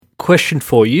question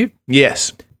for you.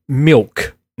 Yes.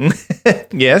 Milk.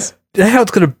 Yes. You know how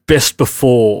it's got a best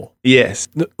before? Yes.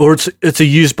 Or it's a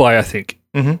use by, I think.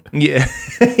 Mm-hmm. Yeah.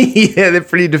 Yeah, they're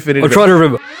pretty definitive. I'm trying to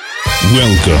remember.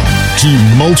 Welcome to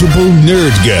Multiple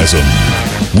Nerdgasm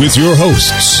with your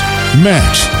hosts,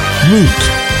 Matt, Luke,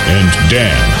 and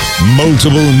Dan.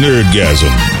 Multiple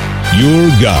Nerdgasm, your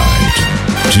guide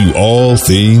to all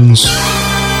things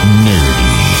nerdy.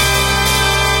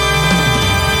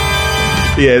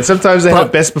 Yeah, sometimes they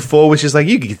have best before, which is like,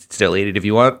 you can still eat it if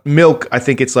you want. Milk, I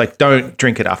think it's like, don't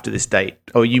drink it after this date,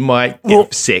 or you might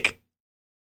get sick.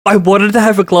 I wanted to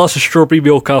have a glass of strawberry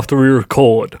milk after we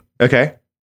record. Okay.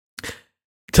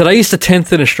 Today's the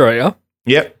 10th in Australia.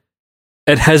 Yep.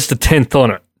 It has the 10th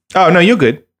on it. Oh, no, you're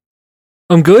good.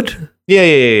 I'm good?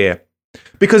 Yeah.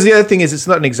 Because the other thing is, it's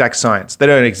not an exact science. They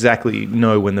don't exactly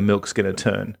know when the milk's going to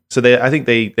turn. So I think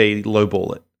they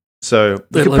lowball it. So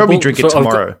you could probably drink it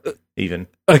tomorrow, even.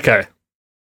 Okay.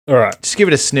 All right. Just give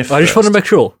it a sniff I just want to make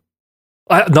sure.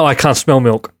 No, I can't smell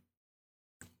milk.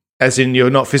 As in,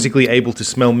 you're not physically able to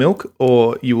smell milk,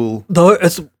 or you will... No,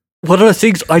 it's one of the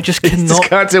things I just cannot... just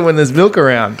can't tell when there's milk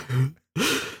around.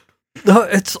 No,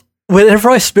 it's... Whenever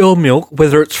I smell milk,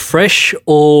 whether it's fresh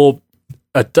or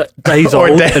days or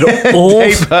old, it all...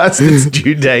 day past its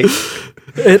due date.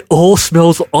 It all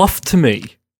smells off to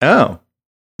me. Oh.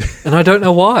 And I don't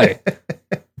know why.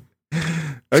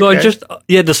 So I just...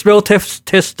 Yeah, the smell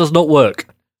test does not work.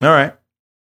 All right.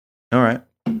 I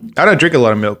don't drink a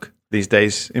lot of milk these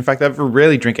days. In fact, I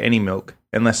rarely drink any milk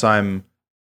unless I'm,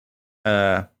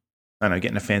 I don't know,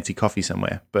 getting a fancy coffee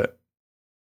somewhere. But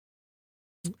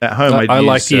at home, I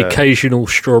like the occasional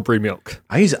strawberry milk.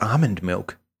 I use almond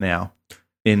milk now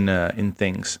in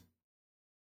things.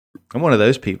 I'm one of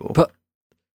those people.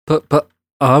 But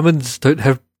almonds don't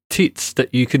have tits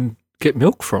that you can get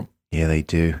milk from. Yeah, they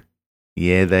do.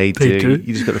 They do.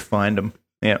 You just got to find them.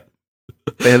 Yeah,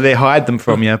 they hide them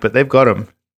from you, but they've got them.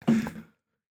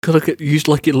 Gotta use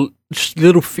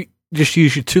just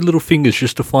use your two little fingers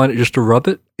just to find it, just to rub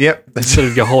it. Yep, instead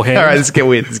of your whole hand. All right, it's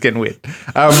getting weird.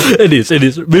 It is.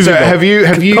 So have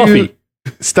you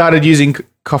started using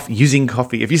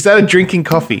coffee? Have you started drinking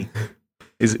coffee?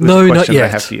 Is the no, question not yet. I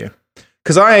have for you?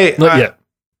 Not yet.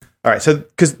 All right, so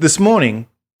because this morning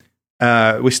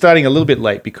we're starting a little bit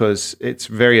late because it's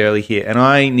very early here, and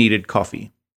I needed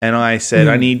coffee, and I said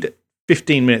I need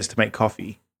 15 minutes to make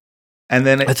coffee. And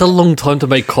then it's a long time to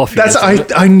make coffee.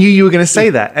 I knew you were going to say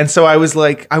that. And so I was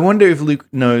like, I wonder if Luke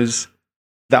knows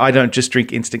that I don't just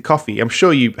drink instant coffee. I'm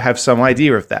sure you have some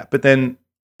idea of that. But then...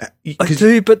 I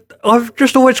do, but I've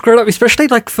just always grown up, especially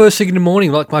like first thing in the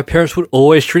morning, like my parents would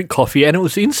always drink coffee and it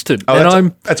was instant.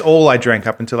 Oh, that's all I drank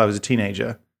up until I was a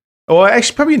teenager. Or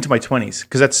actually probably into my 20s,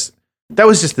 because that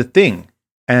was just the thing.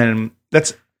 And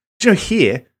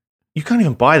here, you can't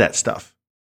even buy that stuff.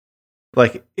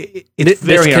 Like, it's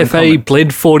very uncommon. Nescafe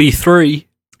Blend 43.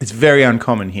 It's very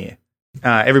uncommon here.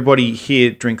 Everybody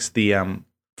here drinks the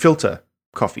filter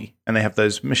coffee, and they have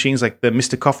those machines, like the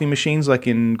Mr. Coffee machines, like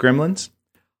in Gremlins,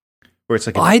 where it's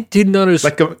like I did notice,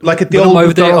 like at the old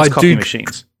McDonald's coffee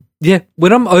machines. Yeah,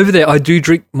 when I'm over there, I do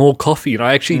drink more coffee, and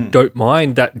I actually don't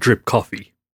mind that drip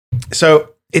coffee.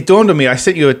 So it dawned on me. I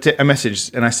sent you a message,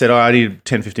 and I said, I need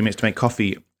 10, 15 minutes to make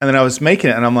coffee, and then I was making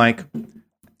it, and I'm like,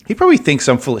 he probably thinks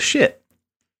I'm full of shit.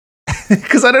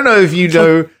 Because I don't know if you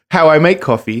know how I make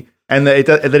coffee and that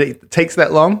it takes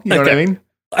that long. You know what I mean?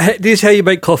 This is how you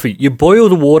make coffee. You boil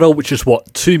the water, which is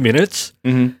 2 minutes.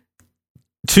 Mm-hmm.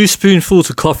 2 spoonfuls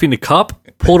of coffee in a cup.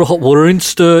 Pour the hot water in,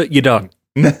 stir, you're done.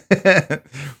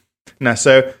 No,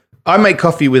 so I make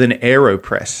coffee with an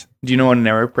AeroPress. Do you know what an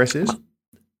AeroPress is?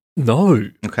 No.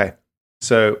 Okay.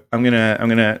 So I'm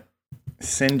gonna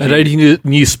send you... Are they any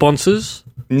new sponsors?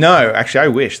 No, actually, I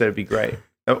wish. That'd be great.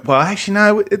 Well, actually,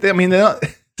 no. I mean,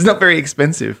 it's not very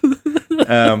expensive.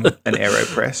 An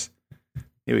AeroPress.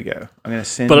 Here we go. I'm going to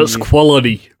send. But it's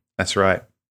quality. That's right.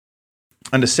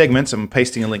 Under segments, I'm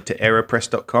pasting a link to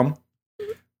aeropress.com,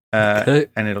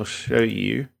 and it'll show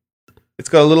you. It's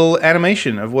got a little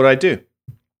animation of what I do.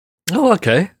 Oh,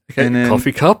 okay. And then,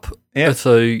 coffee cup. Yeah.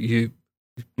 So you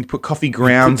put coffee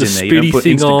grounds in there. You don't put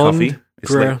instant coffee.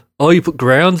 You put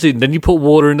grounds in. Then you put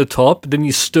water in the top. Then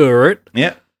you stir it.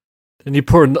 Yeah. And you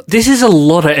pour. This is a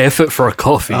lot of effort for a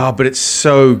coffee. Oh, but it's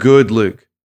so good, Luke.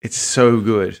 It's so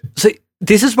good. See,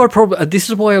 this is my problem. This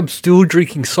is why I'm still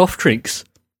drinking soft drinks.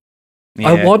 Yeah.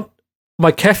 I want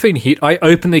my caffeine hit. I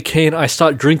open the can. I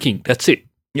start drinking. That's it.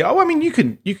 Yeah. I mean, you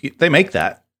can. They make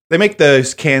that. They make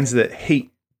those cans that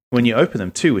heat when you open them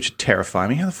too, which terrify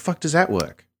me. How the fuck does that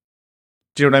work?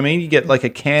 Do you know what I mean? You get like a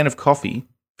can of coffee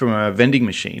from a vending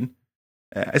machine.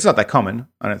 It's not that common,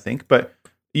 I don't think, but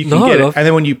You can get it, and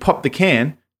then when you pop the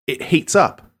can, it heats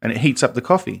up, and it heats up the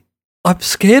coffee. I'm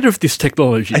scared of this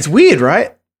technology. It's weird,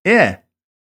 right? Yeah.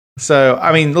 So,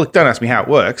 I mean, look, don't ask me how it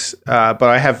works, but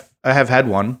I have had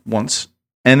one once,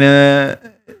 and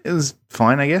it was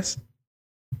fine, I guess.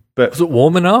 But was it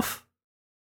warm enough?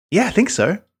 Yeah, I think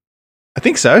so. I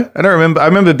don't remember. I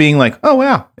remember being like, "Oh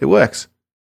wow, it works."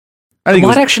 I think it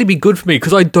might actually be good for me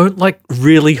because I don't like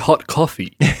really hot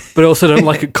coffee, but I also don't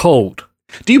like it cold.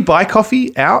 Do you buy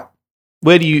coffee out?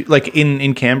 Where do you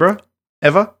in Canberra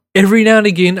ever? Every now and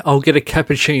again, I'll get a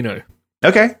cappuccino.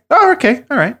 Okay. Oh, okay.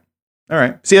 All right.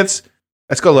 See, that's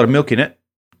got a lot of milk in it.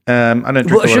 I don't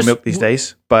drink a lot of milk these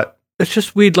days, but it's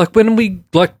just weird. Like when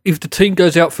if the team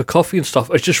goes out for coffee and stuff,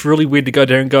 it's just really weird to go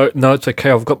there and go, no, it's okay,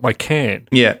 I've got my can.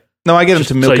 Yeah. No, I get them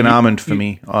to milk and almond for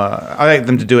me. I like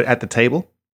them to do it at the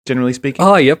table, generally speaking.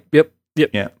 Oh, yep.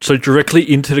 Yeah. So directly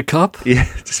into the cup? Yeah,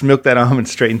 just milk that almond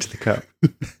straight into the cup.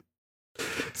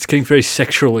 It's getting very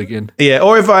sexual again. Yeah,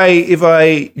 or if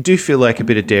I do feel like a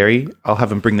bit of dairy, I'll have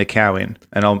them bring the cow in,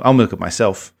 and I'll milk it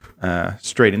myself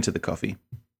straight into the coffee.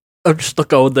 I'm just not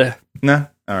going there. No?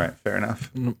 All right, fair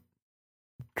enough.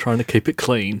 Trying to keep it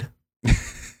clean.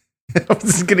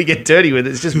 This is going to get dirty with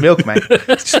it. It's just milk, mate.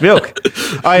 It's just milk.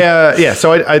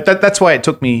 So that's why it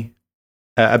took me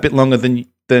a bit longer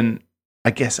than I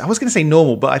guess. I was going to say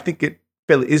normal, but I think it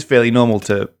is fairly normal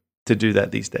to do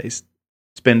that these days.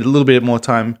 Spend a little bit more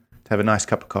time to have a nice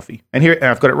cup of coffee. And here,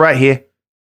 I've got it right here.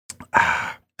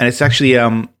 And it's actually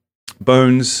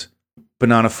Bones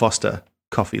Banana Foster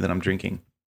coffee that I'm drinking.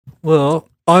 Well,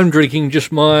 I'm drinking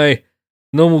just my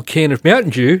normal can of Mountain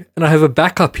Dew, and I have a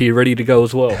backup here ready to go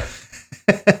as well.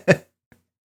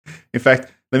 In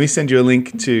fact, let me send you a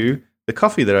link to the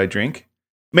coffee that I drink.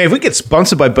 Man, if we get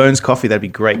sponsored by Bones Coffee, that'd be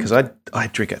great, because I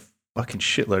drink a fucking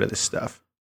shitload of this stuff.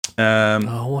 They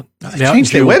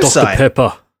changed their website. Dr.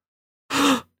 Pepper.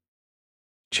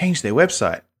 Changed their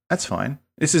website. That's fine.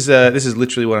 This is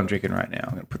literally what I'm drinking right now.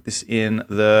 I'm going to put this in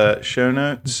the show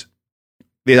notes.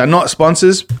 These are not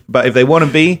sponsors, but if they want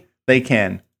to be, they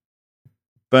can.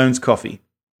 Bones Coffee.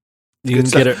 You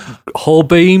can get it whole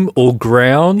beam or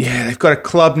ground. Yeah, they've got a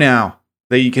club now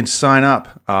that you can sign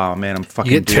up. Oh man, I'm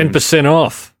fucking. You get 10%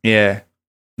 off. Yeah.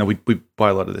 No, we buy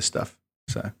a lot of this stuff.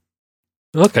 So.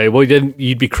 Okay, well then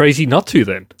you'd be crazy not to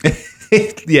then.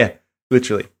 Yeah,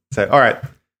 literally. So all right.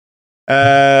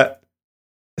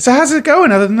 So how's it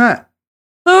going? Other than that,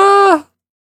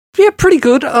 yeah, pretty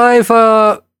good.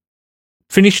 I've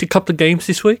finished a couple of games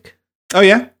this week. Oh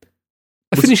yeah,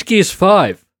 I finished Gears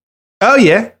 5. Oh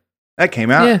yeah, that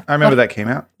came out. Yeah, I remember that came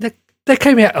out. That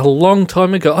came out a long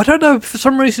time ago. I don't know, for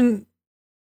some reason,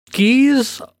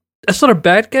 Gears, it's not a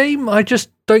bad game. I just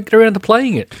don't get around to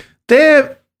playing it.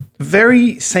 They're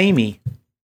very samey,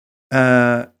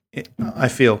 I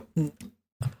feel.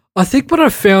 I think what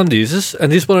I've found is,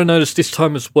 and this is what I noticed this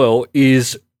time as well,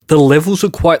 is the levels are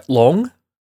quite long.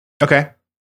 Okay.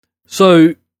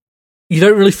 So you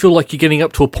don't really feel like you're getting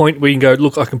up to a point where you can go,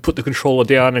 look, I can put the controller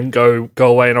down and go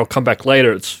away and I'll come back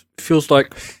later. It feels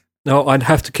like, no, I'd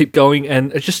have to keep going,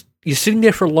 and it's just, you're sitting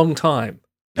there for a long time.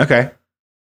 Okay.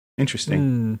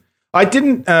 Interesting. I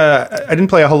didn't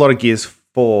play a whole lot of Gears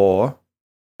 4.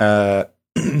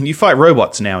 You fight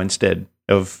robots now instead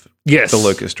of the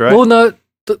Locust, right? Well, no,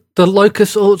 the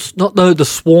Locust, or it's not, the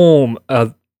Swarm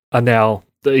are now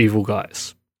the evil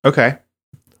guys. Okay.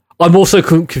 I'm also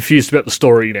confused about the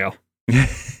story now. I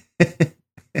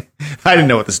didn't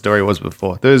know what the story was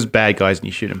before. Those bad guys and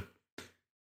you shoot them.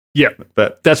 Yeah,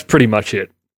 but that's pretty much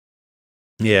it.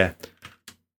 Yeah.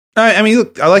 I mean,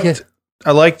 look, I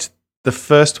liked the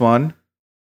first one.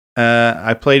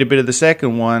 I played a bit of the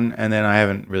second one, and then I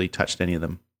haven't really touched any of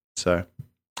them. So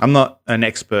I'm not an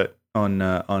expert on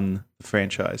the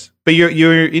franchise. But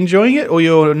you're enjoying it, or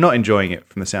you're not enjoying it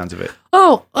from the sounds of it?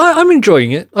 Oh, I'm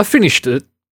enjoying it. I finished it.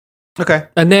 Okay.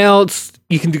 And now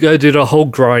you can go do the whole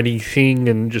grindy thing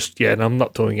and just, and I'm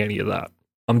not doing any of that.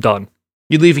 I'm done.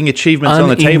 You're leaving achievements on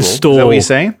the table? Is that what you're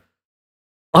saying?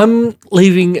 I'm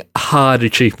leaving hard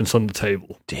achievements on the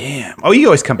table. Damn. Oh, you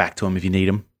always come back to them if you need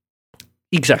them.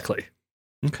 Exactly.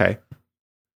 Okay.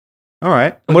 All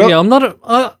right. Yeah, I'm not.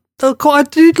 I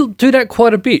do that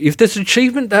quite a bit. If there's an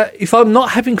achievement that, if I'm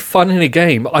not having fun in a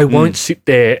game, I won't sit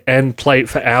there and play it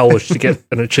for hours to get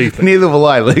an achievement. Neither will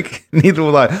I, Luke. Neither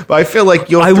will I. But I feel like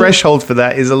your threshold for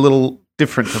that is a little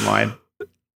different to mine.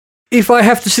 If I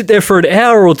have to sit there for an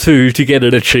hour or two to get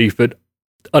an achievement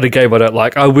on a game I don't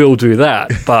like, I will do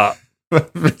that. But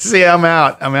see, I'm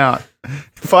out.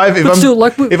 If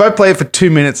I play it for 2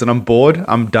 minutes and I'm bored,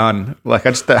 I'm done. Like,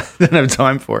 I just don't have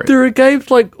time for it. There are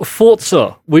games like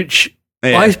Forza, which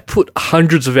I put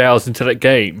hundreds of hours into that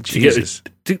game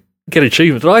to get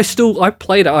achievements. But I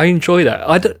played it. I enjoy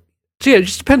that. So yeah, it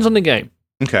just depends on the game.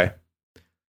 Okay.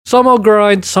 Some I'll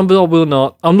grind, some I will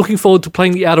not. I'm looking forward to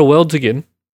playing the Outer Worlds again.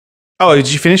 Oh,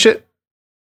 did you finish it?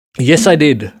 Yes, I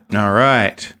did. All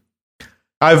right.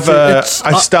 I've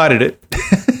started it.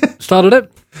 Started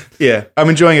it? Yeah, I'm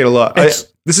enjoying it a lot. This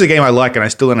is a game I like, and I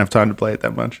still don't have time to play it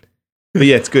that much. But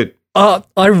yeah, it's good. I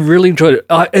really enjoyed it.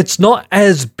 It's not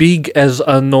as big as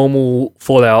a normal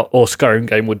Fallout or Skyrim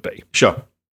game would be. Sure.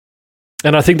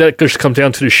 And I think that just comes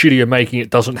down to the studio making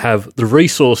it doesn't have the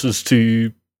resources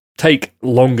to take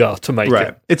longer to make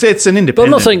it. It's an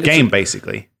independent game,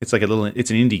 basically. It's like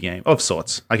it's an indie game of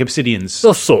sorts, like Obsidian's.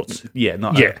 Of sorts. Yeah,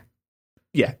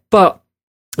 yeah. But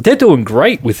they're doing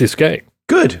great with this game.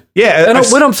 Good. Yeah. And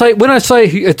when I say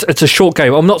it's a short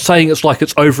game, I'm not saying it's like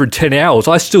it's over in 10 hours.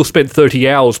 I still spent 30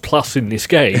 hours plus in this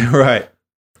game. Right,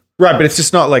 but it's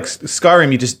just not like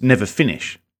Skyrim. You just never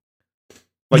finish.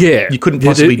 Like, you couldn't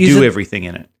possibly do everything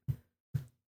in it.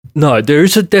 No, there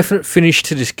is a definite finish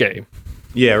to this game.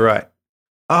 Yeah, right.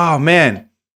 Oh, man.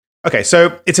 Okay,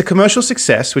 so it's a commercial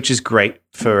success, which is great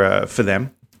for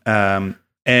them.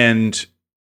 And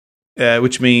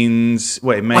which means...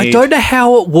 I don't know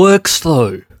how it works,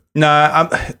 though. No,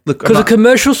 look... Because a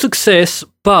commercial success,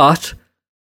 but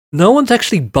no one's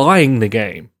actually buying the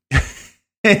game.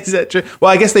 Is that true? Well,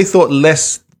 I guess they thought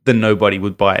less than nobody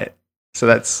would buy it. So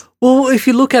that's... Well, if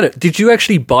you look at it, did you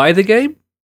actually buy the game?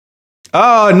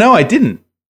 Oh, no, I didn't.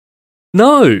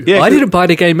 No, I didn't buy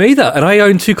the game either, and I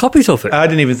own 2 copies of it. I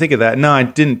didn't even think of that. No, I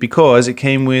didn't, because it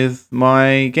came with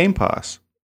my Game Pass.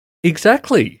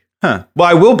 Exactly. Huh. Well,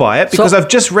 I will buy it, because I've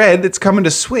just read it's coming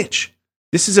to Switch.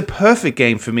 This is a perfect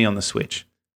game for me on the Switch.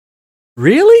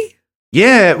 Really?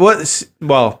 Yeah,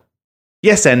 well,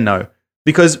 yes and no.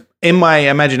 Because in my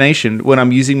imagination, when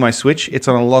I'm using my Switch, it's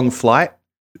on a long flight,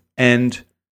 and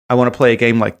I want to play a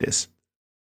game like this.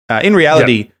 In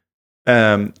reality,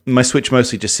 my Switch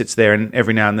mostly just sits there, and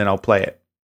every now and then I'll play it.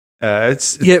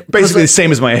 It's basically the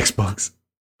same as my Xbox.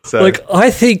 So,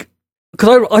 I think,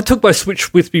 because I took my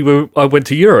Switch with me when I went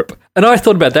to Europe, and I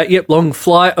thought about that. Yep, long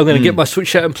flight. I'm going to get my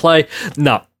Switch out and play.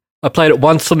 No, I played it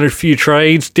once on a few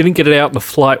trains. Didn't get it out on the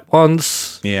flight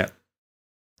once. Yeah.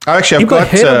 I've got I'm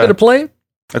going to play it.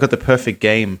 I got the perfect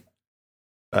game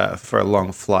for a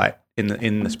long flight in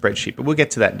the spreadsheet, but we'll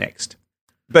get to that next.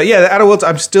 But yeah, the Outer Worlds,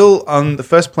 I'm still on the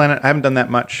first planet. I haven't done that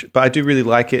much, but I do really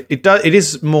like it. It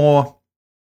is more.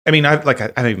 I mean, I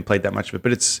haven't even played that much of it,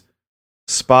 but it's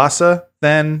sparser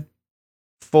than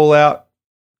Fallout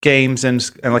games and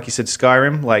like you said,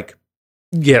 Skyrim.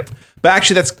 Yep. But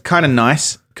actually, that's kind of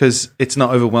nice because it's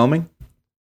not overwhelming.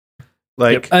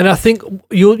 And I think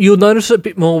you'll notice it a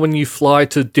bit more when you fly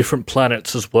to different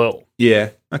planets as well. Yeah.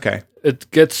 Okay. It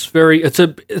gets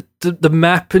the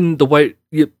map and the way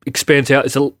it expands out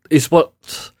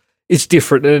is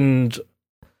different, and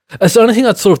it's the only thing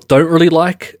I sort of don't really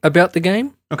like about the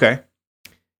game. Okay.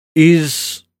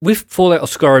 Is with Fallout or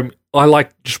Skyrim, I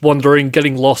like just wandering,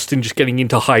 getting lost, and just getting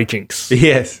into hijinks.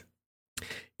 Yes.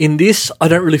 In this, I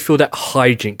don't really feel that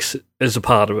hijinks is a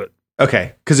part of it.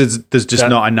 Okay, because there's just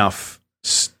not enough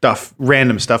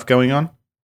random stuff going on.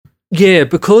 Yeah,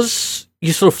 because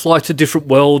you sort of fly to different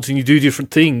worlds and you do different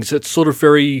things. It's sort of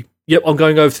very, I'm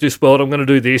going over to this world, I'm going to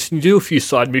do this, and you do a few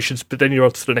side missions, but then you're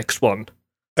on to the next one.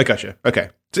 I gotcha. Okay.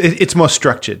 So it's more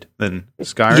structured than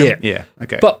Skyrim? Yeah.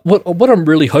 Okay. But what I'm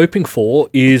really hoping for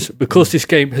is, because this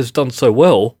game has done so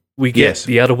well, we get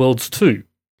the Outer Worlds too.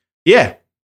 Yeah.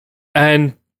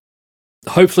 And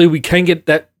hopefully we can get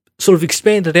that sort of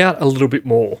expanded out a little bit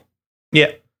more.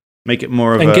 Yeah. Make it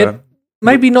more of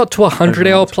maybe not to a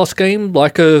 100-hour plus game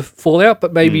like a Fallout,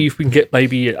 but maybe if we can get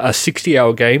maybe a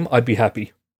 60-hour game, I'd be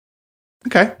happy.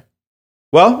 Okay.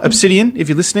 Well, Obsidian, if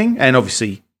you're listening, and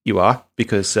obviously you are,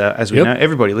 because as we know,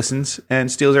 everybody listens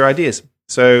and steals our ideas.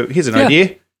 So here's an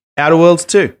idea. Outer Worlds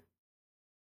 2.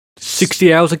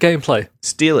 60 hours of gameplay.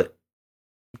 Steal it.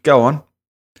 Go on.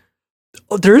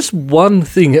 There is one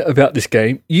thing about this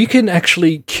game. You can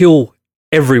actually kill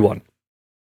everyone.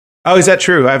 Oh, is that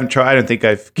true? I haven't tried. I don't think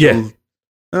I've killed...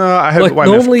 I haven't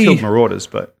I've killed marauders,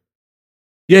 but...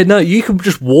 Yeah, no, you can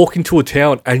just walk into a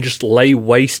town and just lay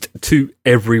waste to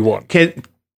everyone.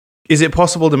 Is it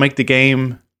possible to make the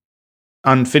game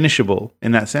unfinishable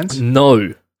in that sense?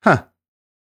 No. Huh.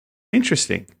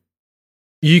 Interesting.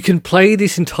 You can play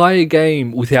this entire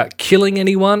game without killing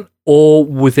anyone or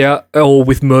with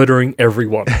murdering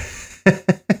everyone.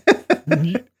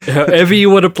 However you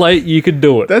want to play it, you can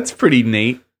do it. That's pretty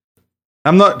neat.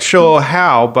 I'm not sure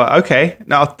how, but okay.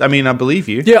 No, I mean, I believe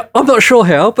you. Yeah, I'm not sure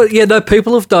how, but yeah, no,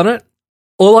 people have done it.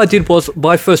 All I did was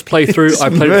my first playthrough. I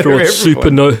played it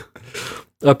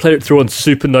through on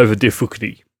supernova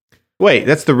difficulty, Wait,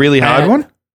 that's the really hard one?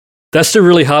 That's the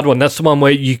really hard one. That's the one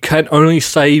where you can only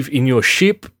save in your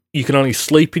ship. You can only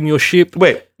sleep in your ship.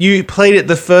 Wait, you played it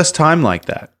the first time like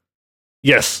that?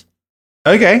 Yes.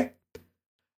 Okay.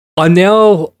 I'm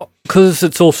now, because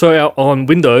it's also out on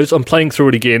Windows, I'm playing through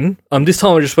it again. This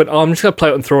time I just went, I'm just going to play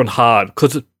it and throw on hard,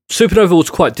 because Supernova was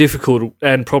quite difficult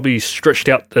and probably stretched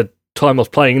out the time I was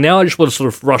playing. Now I just want to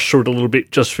sort of rush through it a little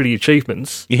bit just for the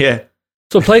achievements. Yeah.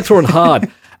 So I'm playing through on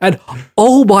hard, and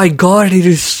oh my god, it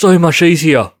is so much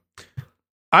easier.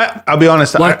 I'll be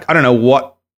honest, I don't know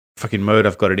what fucking mode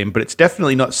I've got it in, but it's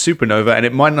definitely not Supernova, and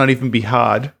it might not even be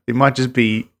hard. It might just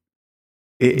be...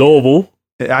 normal.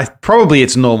 Probably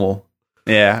it's normal.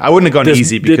 Yeah, I wouldn't have gone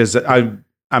easy because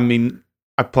I mean,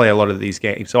 I play a lot of these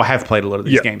games, so I have played a lot of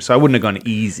these games, so I wouldn't have gone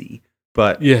easy.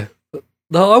 But yeah,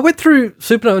 no, I went through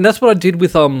Supernova, and that's what I did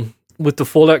with the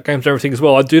Fallout games and everything as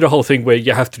well. I do the whole thing where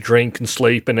you have to drink and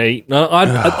sleep and eat. No,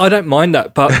 I don't mind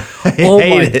that, but oh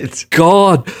my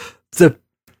god,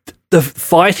 the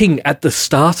fighting at the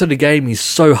start of the game is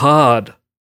so hard.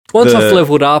 Once I've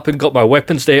leveled up and got my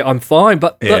weapons there, I'm fine.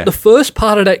 But the first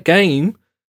part of that game,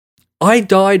 I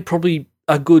died probably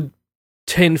a good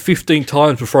 10, 15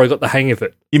 times before I got the hang of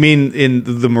it. You mean in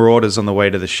the Marauders on the way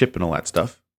to the ship and all that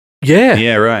stuff? Yeah.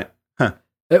 Yeah, right. Huh.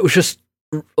 It was just...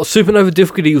 Supernova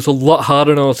difficulty was a lot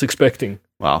harder than I was expecting.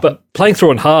 Wow. But playing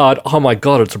through on hard, oh my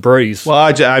god, it's a breeze. Well,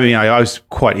 I was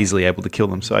quite easily able to kill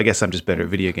them, so I guess I'm just better at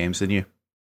video games than you.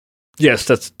 Yes,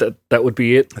 that would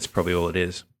be it. That's probably all it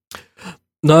is.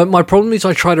 No, my problem is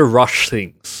I try to rush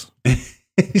things.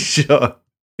 Sure.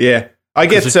 Yeah. I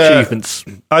get achievements.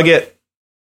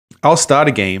 I'll start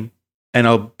a game and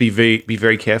I'll be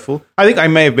very careful. I think I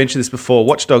may have mentioned this before.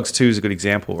 Watch Dogs 2 is a good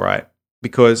example, right?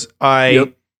 Because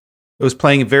I was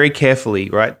playing it very carefully,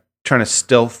 right? Trying to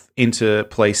stealth into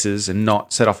places and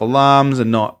not set off alarms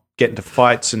and not get into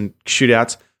fights and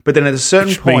shootouts. But then at a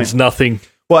certain point... means nothing.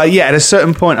 Well, yeah, at a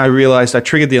certain point I realized I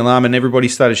triggered the alarm and everybody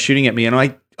started shooting at me and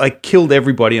I killed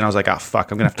everybody and I was like, oh,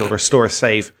 fuck, I'm going to have to restore a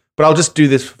save. But I'll just do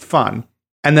this for fun.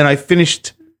 And then I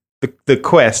finished the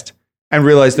quest and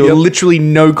realized there were literally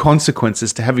no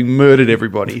consequences to having murdered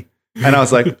everybody. And I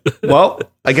was like, well,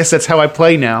 I guess that's how I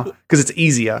play now because it's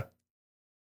easier.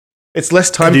 It's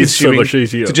less time consuming so much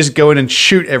easier to just go in and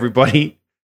shoot everybody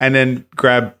and then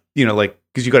grab,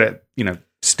 because you got to,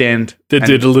 stand.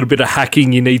 Did a little bit of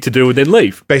hacking you need to do and then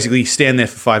leave. Basically stand there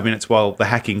for 5 minutes while the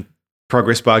hacking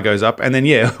progress bar goes up and then,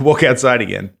 walk outside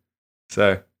again.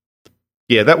 So,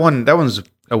 yeah, that one's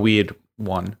a weird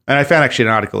one. And I found actually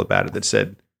an article about it that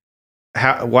said,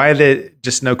 why are there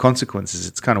just no consequences?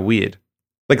 It's kind of weird.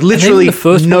 Like literally the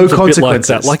first no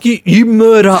consequences. Like you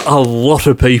murder a lot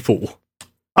of people.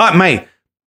 Mate,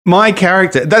 my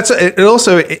character,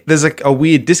 there's like a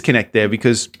weird disconnect there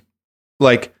because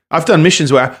like I've done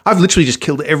missions where I've literally just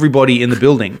killed everybody in the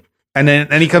building.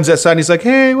 And he comes outside and he's like,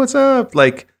 hey, what's up?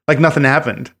 Like nothing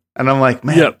happened. And I'm like,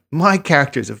 man, my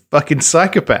character is a fucking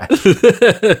psychopath.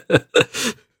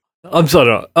 I'm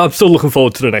still looking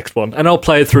forward to the next one. And I'll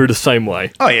play it through the same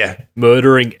way. Oh, yeah.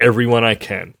 Murdering everyone I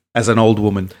can. As an old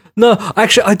woman. No,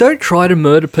 actually, I don't try to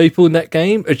murder people in that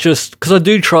game. It's just because I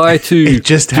do try to do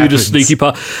the sneaky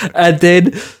part. And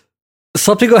then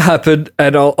something will happen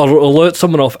and I'll alert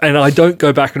someone off and I don't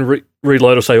go back and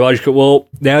reload or say, I just go, well,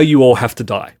 now you all have to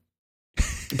die.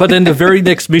 But then the very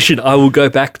next mission, I will go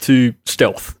back to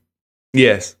stealth.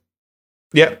 Yes.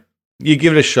 Yep. You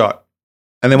give it a shot.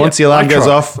 And then once the alarm goes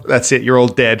off, that's it. You're all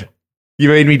dead. You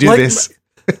made me do this.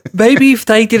 Maybe if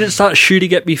they didn't start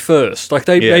shooting at me first, like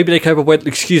maybe they came up and went,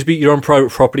 excuse me, you're on private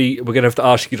property. We're going to have to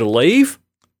ask you to leave.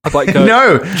 I might go,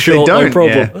 no, sure, they don't. No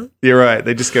problem. Yeah. You're right.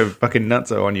 They just go fucking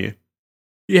nutso on you.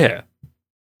 Yeah.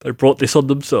 They brought this on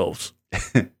themselves.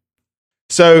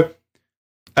 So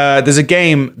there's a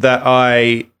game that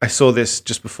I saw this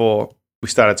just before we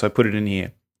started, so I put it in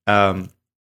here. And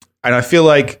I feel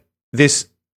like this,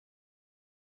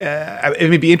 it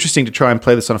would be interesting to try and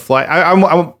play this on a flight.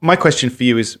 My question for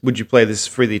you is, would you play this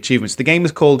for the achievements? The game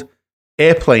is called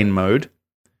Airplane Mode,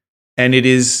 and it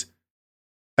is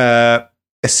a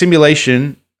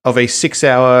simulation of a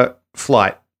 6-hour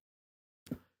flight.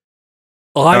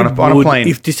 On a plane.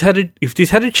 If this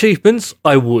had achievements,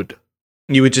 I would.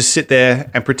 You would just sit there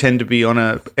and pretend to be on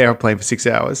an airplane for 6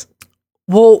 hours.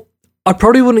 Well, I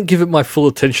probably wouldn't give it my full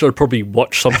attention. I'd probably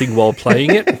watch something while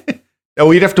playing it.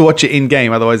 Oh, you'd have to watch it in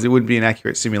game, otherwise it wouldn't be an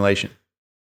accurate simulation.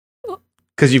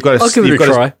 Because you've got a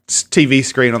TV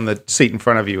screen on the seat in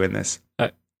front of you in this.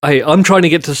 Hey, I'm trying to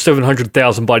get to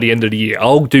 700,000 by the end of the year.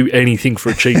 I'll do anything for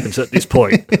achievements at this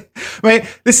point. Mate,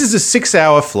 this is a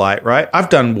 6-hour flight, right? I've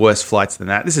done worse flights than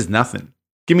that. This is nothing.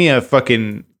 Give me a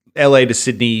fucking LA to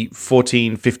Sydney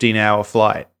 14, 15-hour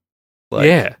flight. Like,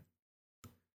 yeah.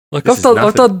 Like this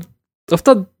I've is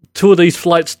done 2 of these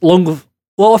flights longer.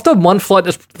 Well, I've done one flight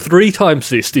that's 3 times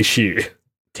this year.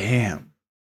 damn.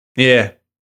 Yeah.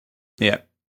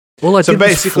 All I So did was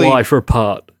basically- fly for a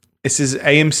part. This is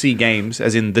AMC Games,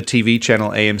 as in the TV channel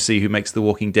AMC, who makes The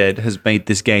Walking Dead, has made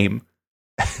this game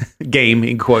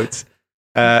in quotes,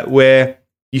 where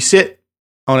you sit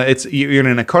on you're in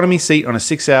an economy seat on a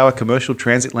 6-hour commercial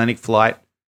transatlantic flight,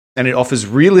 and it offers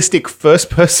realistic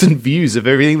first-person views of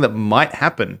everything that might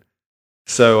happen.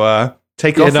 So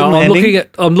take off and landing.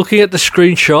 I'm looking at the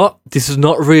screenshot. This is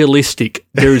not realistic.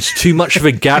 There is too much of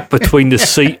a gap between the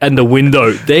seat and the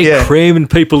window. They're cramming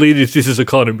people in if this is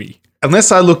economy.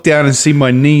 Unless I look down and see my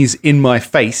knees in my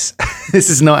face, this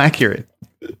is not accurate.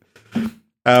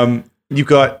 You've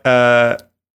got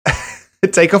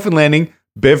takeoff and landing,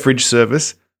 beverage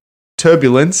service,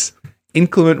 turbulence,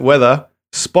 inclement weather,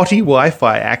 spotty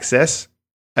Wi-Fi access,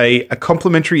 a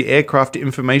complimentary aircraft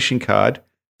information card,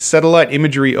 satellite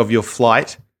imagery of your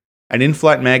flight, an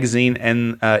in-flight magazine,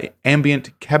 and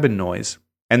ambient cabin noise.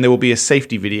 And there will be a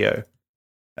safety video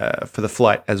for the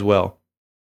flight as well.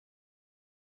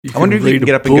 I wonder if you can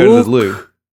get up and go to the loo.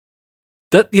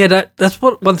 That's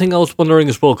one thing I was wondering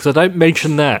as well, because I don't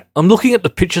mention that. I'm looking at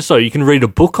the picture, so you can read a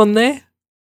book on there.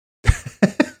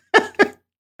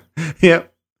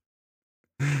 Yep.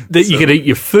 That you can eat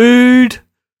your food.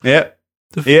 Yep.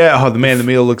 Yeah. Oh, the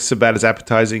meal looks about as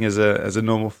appetizing as a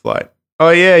normal flight. Oh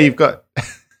yeah, you've got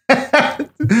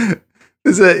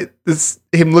there's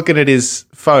him looking at his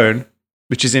phone,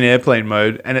 which is in airplane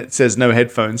mode, and it says no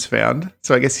headphones found.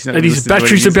 So I guess he's not. And his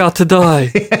battery's about to die.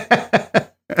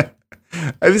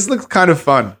 This looks kind of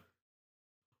fun.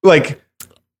 Like,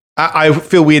 I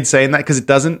feel weird saying that because it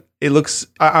doesn't. It looks.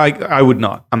 I would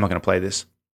not. I'm not going to play this.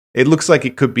 It looks like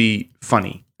it could be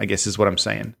funny, I guess is what I'm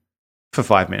saying, for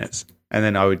 5 minutes. And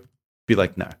then I would be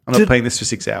like, no, I'm not playing this for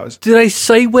 6 hours. Do they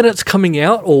say when it's coming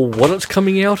out or what it's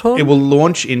coming out on? It will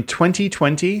launch in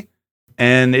 2020.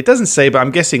 And it doesn't say, but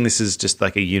I'm guessing this is just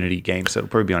like a Unity game, so it'll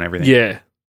probably be on everything. Yeah.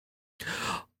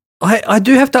 I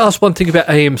do have to ask one thing about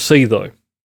AMC, though.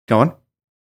 Go on.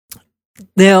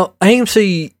 Now,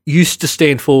 AMC used to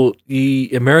stand for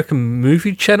the American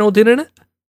Movie Channel, didn't it?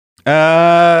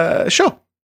 Sure.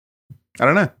 I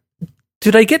don't know.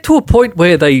 Do they get to a point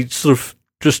where they sort of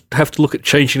just have to look at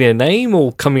changing their name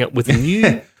or coming up with a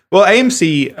new? Well,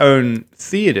 AMC own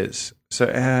theaters. So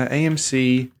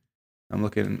AMC, I'm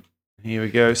looking, here we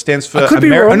go, stands for... I could be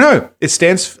wrong. Oh, no, it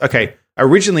stands... Okay,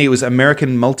 originally it was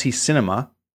American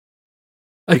Multi-Cinema.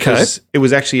 Okay. It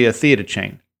was actually a theater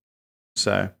chain.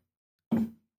 So,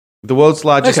 the world's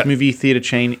largest movie theater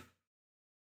chain,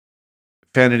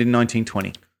 founded in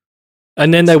 1920.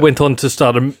 And then they went on to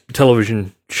start a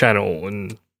television channel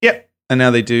and... Yep. And now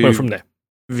they do... went from there.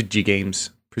 Video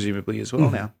games, presumably, as well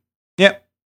now. Yep.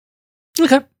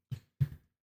 Okay.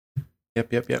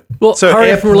 Yep. Well, So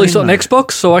hurry up and release it on Airplane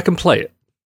Xbox so I can play it.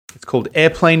 It's called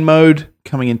Airplane Mode,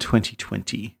 coming in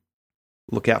 2020.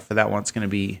 Look out for that one. It's going to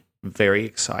be very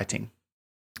exciting.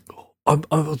 I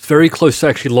was very close to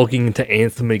actually logging into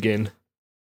Anthem again.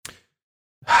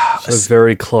 So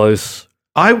very close.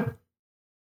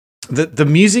 The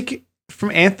music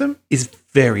from Anthem is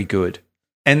very good,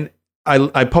 and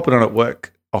I pop it on at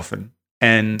work often.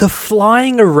 And The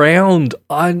flying around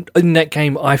in that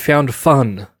game I found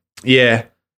fun. yeah,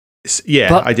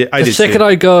 But I did. The second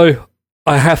I go,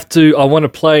 I want to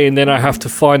play, and then I have to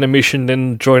find a mission,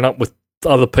 then join up with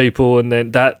other people, and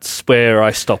then that's where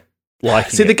I stop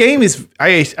liking See, it. the game is.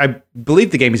 I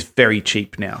believe the game is very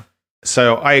cheap now.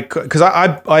 So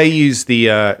I use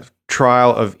the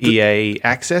trial of EA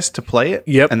Access to play it.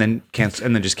 Yep. And then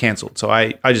just cancelled. So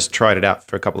I just tried it out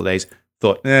for a couple of days.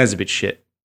 Thought it's a bit shit.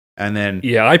 And then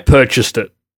Yeah, I purchased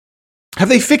it. have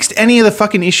they fixed any of the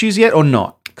fucking issues yet or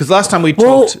not? Because last time we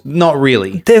talked, not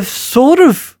really. They've sort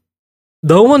of...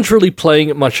 No one's really playing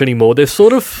it much anymore. They've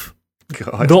sort of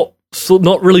God.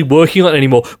 not really working on it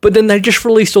anymore. But then they just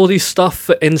released all this stuff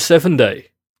for N7 Day.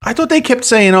 I thought they kept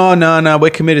saying, "Oh no, we're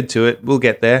committed to it. We'll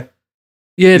get there."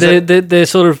 Yeah, they're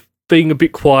sort of being a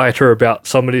bit quieter about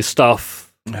some of this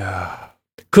stuff.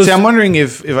 See, I'm wondering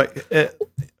if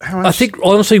how much? I think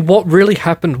honestly, what really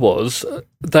happened was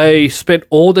they spent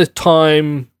all the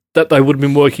time that they would have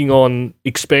been working on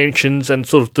expansions and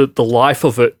sort of the life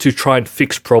of it to try and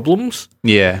fix problems.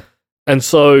 Yeah. And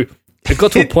so it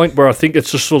got to a point where I think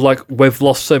it's just sort of like, we've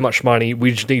lost so much money,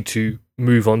 we just need to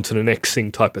move on to the next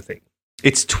thing type of thing.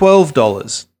 It's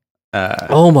 $12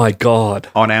 Oh my God.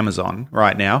 on Amazon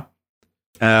right now.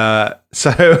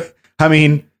 So, I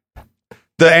mean,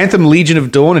 the Anthem Legion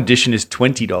of Dawn edition is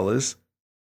 $20,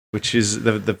 which is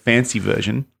the fancy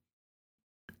version.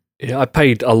 Yeah, I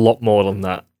paid a lot more than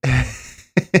that.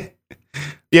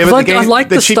 Yeah, but I like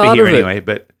they're the cheaper start here of it. anyway.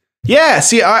 But yeah,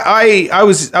 see, I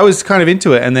was kind of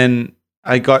into it, and then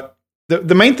I got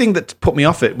the main thing that put me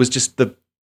off it was just the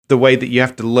way that you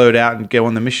have to load out and go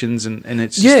on the missions, and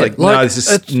it's just no, this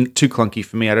is too clunky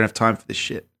for me. I don't have time for this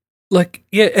shit. Like,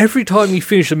 yeah, every time you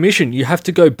finish a mission, you have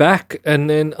to go back, and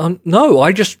then no,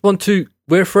 I just want to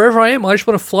wherever I am. I just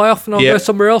want to fly off and I'll go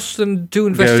somewhere else and do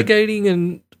investigating,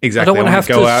 and exactly. I don't want to have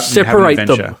to separate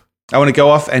them. I want to go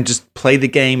off and just play the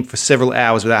game for several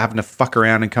hours without having to fuck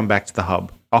around and come back to the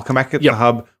hub. I'll come back at the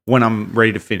hub when I'm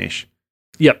ready to finish.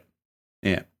 Yep.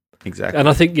 Yeah, exactly. And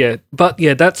I think,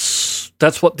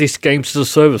 that's what this game's as a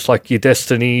service, like your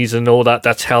Destinies and all that.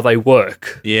 That's how they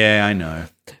work. Yeah, I know.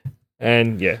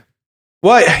 And yeah.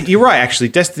 Well, you're right, actually.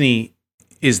 Destiny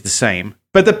is the same.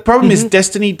 But the problem is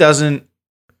Destiny doesn't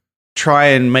try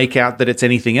and make out that it's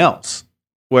anything else.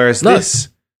 Whereas this...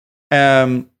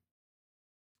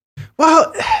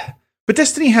 Well, but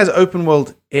Destiny has open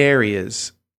world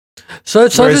areas. So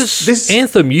does this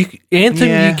Anthem. You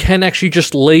can actually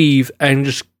just leave and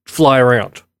just fly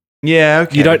around. Yeah,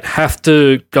 okay. You don't have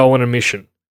to go on a mission.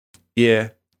 Yeah.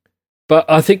 But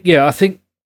I think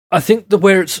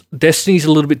where it's Destiny's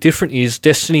a little bit different is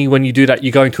Destiny, when you do that,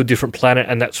 you're going to a different planet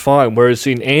and that's fine. Whereas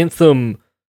in Anthem,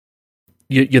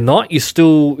 you're not. You're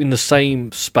still in the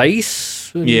same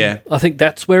space. Yeah. I think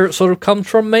that's where it sort of comes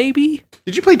from, maybe.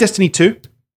 Did you play Destiny 2?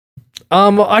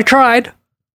 I tried.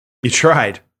 You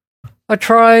tried? I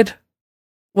tried.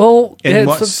 Well, in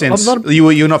what sense? You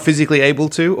were not physically able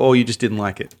to, or you just didn't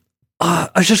like it?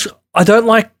 I don't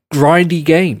like grindy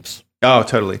games. Oh,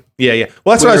 totally. Yeah.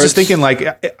 Well, that's what I was just thinking.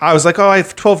 Like, I was like, I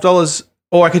have $12,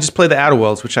 or I could just play the Outer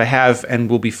Worlds, which I have and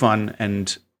will be fun.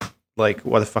 And like,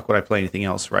 why the fuck would I play anything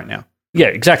else right now? Yeah,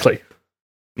 exactly.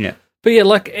 Yeah. But yeah,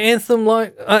 like Anthem,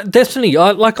 like Destiny,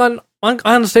 I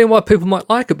understand why people might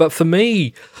like it, but for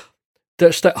me,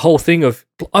 that's that whole thing of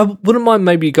I wouldn't mind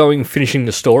maybe going and finishing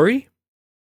the story.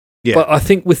 Yeah. But I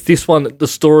think with this one, the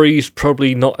story is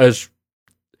probably not as,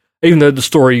 even though the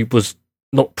story was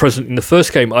not present in the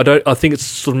first game, I think it's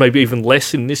sort of maybe even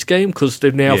less in this game because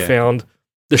they've now found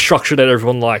the structure that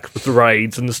everyone liked with the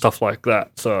raids and the stuff like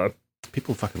that. So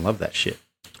people fucking love that shit.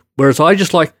 Whereas I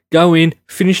just like go in,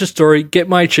 finish the story, get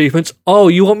my achievements. Oh,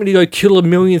 you want me to go kill a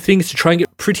million things to try and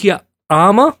get prettier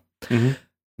armor? Mm-hmm.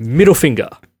 Middle finger.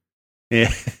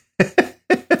 Yeah.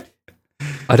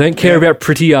 I don't care about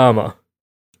pretty armor.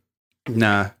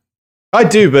 Nah. I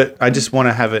do, but I just want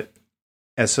to have it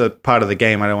as a part of the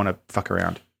game. I don't want to fuck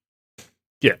around.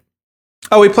 Yeah.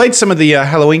 Oh, we played some of the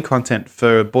Halloween content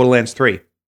for Borderlands 3.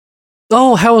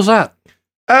 Oh, how was that?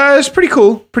 It's pretty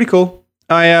cool. Pretty cool.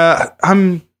 I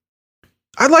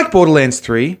like Borderlands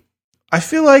 3. I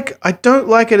feel like I don't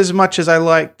like it as much as I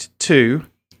liked 2.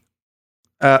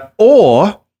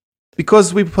 Or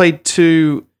because we played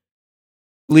 2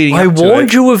 leading up to it. I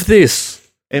warned you of this.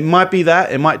 It might be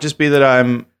that. It might just be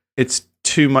that it's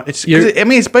too much.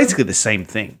 It's basically the same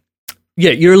thing.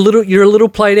 Yeah, you're a little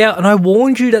played out, and I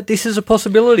warned you that this is a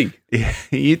possibility. Yeah,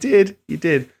 you did.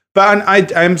 But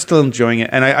I'm still enjoying it,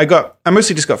 and I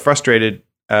mostly just got frustrated,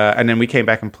 and then we came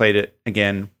back and played it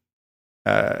again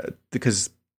because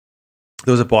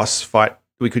there was a boss fight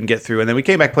we couldn't get through, and then we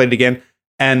came back, played it again,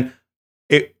 and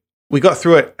we got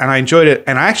through it, and I enjoyed it,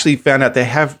 and I actually found out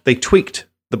they tweaked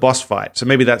the boss fight, so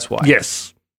maybe that's why.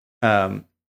 Yes.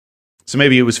 So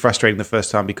maybe it was frustrating the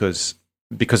first time because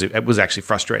it was actually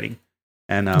frustrating,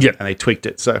 and they tweaked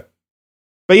it. So,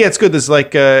 but yeah, it's good. There's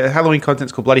like Halloween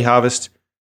content's called Bloody Harvest.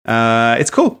 It's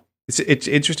cool. It's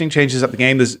interesting. Changes up the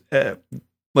game. There's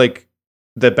like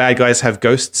the bad guys have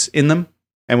ghosts in them,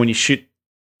 and when you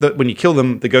kill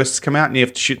them, the ghosts come out, and you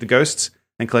have to shoot the ghosts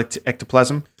and collect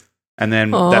ectoplasm, and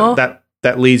then that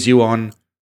leads you on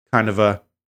kind of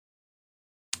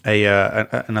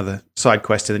another side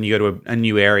quest, and then you go to a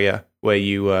new area where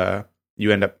you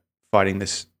end up fighting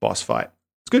this boss fight.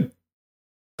 It's good.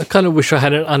 I kind of wish I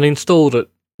hadn't uninstalled it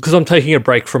because I'm taking a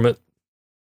break from it.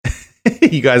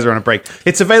 You guys are on a break.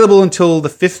 It's available until the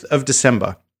 5th of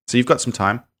December, so you've got some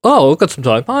time. Oh, I've got some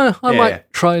time. I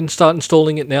might try and start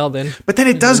installing it now then. But then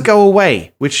it does go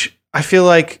away, which I feel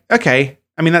like, okay,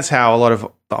 I mean, that's how a lot of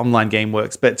the online game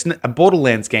works, but a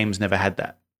Borderlands game's never had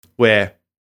that, where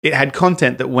it had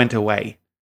content that went away.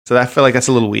 So I feel like that's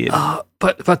a little weird.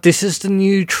 But this is the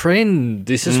new trend.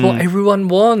 This is what everyone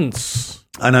wants.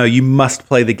 I know, you must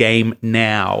play the game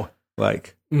now.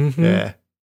 Like, yeah.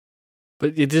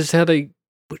 But it is how they...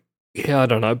 Yeah, I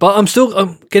don't know. But I'm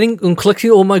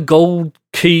collecting all my gold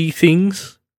key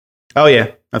things. Oh,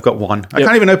 yeah. I've got one. I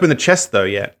can't even open the chest, though,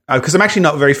 yet. Because I'm actually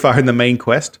not very far in the main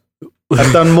quest.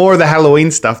 I've done more of the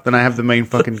Halloween stuff than I have the main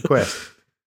fucking quest.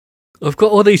 I've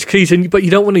got all these keys, but you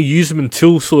don't want to use them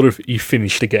until sort of you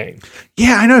finish the game.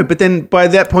 Yeah, I know, but then by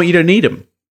that point you don't need them.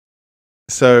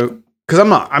 So, because I'm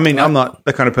not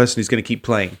the kind of person who's going to keep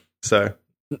playing. So,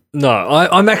 no,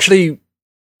 I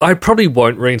probably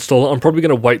won't reinstall it. I'm probably going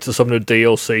to wait till some of the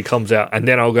DLC comes out, and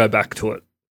then I'll go back to it.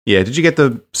 Yeah, did you get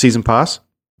the season pass?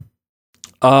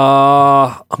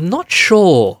 I'm not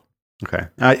sure. Okay,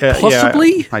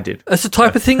 Possibly. Yeah, I did. That's the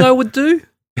type of thing I would do.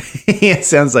 Yeah, it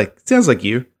sounds like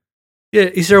you. Yeah,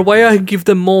 is there a way I can give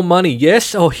them more money?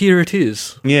 Yes. Oh, here it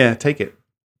is. Yeah, take it.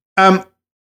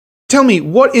 Tell me,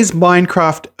 what is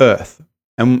Minecraft Earth,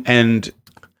 and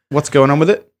what's going on with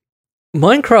it?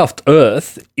 Minecraft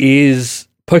Earth is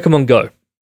Pokemon Go.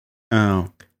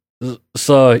 Oh,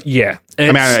 so yeah, I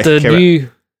don't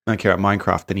care about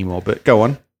Minecraft anymore. But go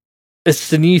on. It's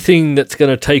the new thing that's going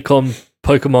to take on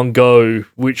Pokemon Go,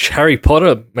 which Harry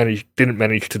Potter didn't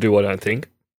manage to do, I don't think.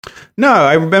 No,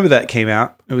 I remember that came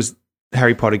out. It was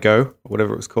Harry Potter Go, or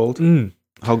whatever it was called.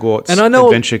 Hogwarts and I know,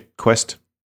 Adventure Quest.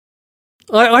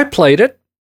 I played it.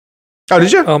 Oh,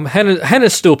 did you?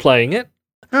 Hannah's still playing it.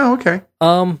 Oh, okay.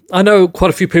 I know quite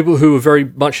a few people who were very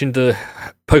much into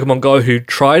Pokemon Go who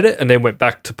tried it and then went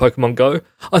back to Pokemon Go.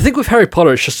 I think with Harry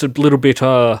Potter, it's just a little bit...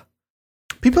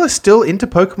 People are still into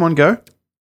Pokemon Go?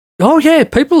 Oh, yeah.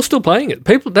 People are still playing it.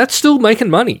 That's still making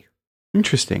money.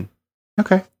 Interesting.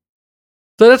 Okay.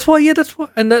 So that's why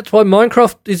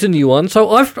Minecraft is a new one. So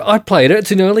I played it.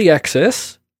 It's in early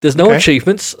access. There's no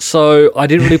achievements, so I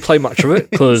didn't really play much of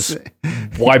it because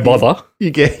why bother?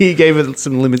 You gave it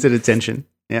some limited attention.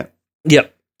 Yeah.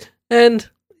 Yep. And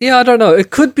yeah, I don't know. It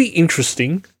could be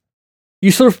interesting. You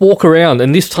sort of walk around,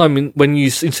 and this time when you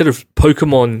instead of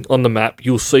Pokemon on the map,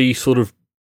 you'll see sort of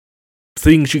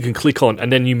things you can click on,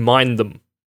 and then you mine them.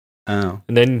 Oh.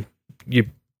 And then you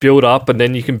build up, and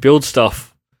then you can build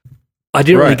stuff. I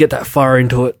didn't really get that far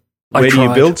into it. Where do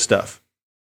you build stuff?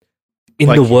 In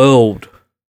the world.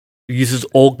 It uses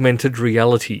augmented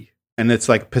reality. And it's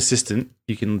like persistent.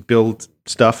 You can build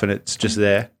stuff and it's just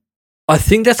there. I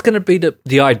think that's going to be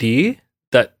the idea,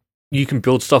 that you can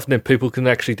build stuff and then people can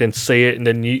actually then see it and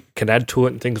then you can add to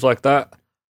it and things like that.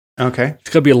 Okay. It's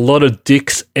going to be a lot of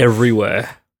dicks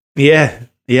everywhere. Yeah,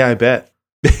 I bet.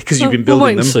 Because you've been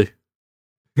building them. We'll wait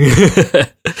and see.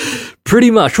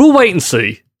 Pretty much. We'll wait and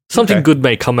see. Something good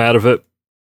may come out of it.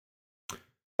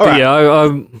 All right. Yeah,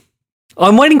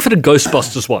 I'm waiting for the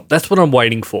Ghostbusters one. That's what I'm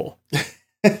waiting for.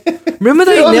 Remember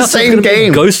they announced they were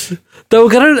going to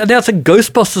announce a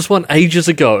Ghostbusters one ages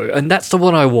ago, and that's the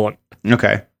one I want.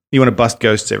 Okay. You want to bust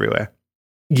ghosts everywhere?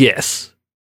 Yes.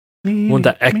 I want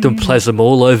that ectoplasm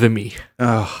all over me.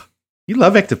 Oh, you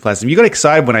love ectoplasm. You got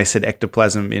excited when I said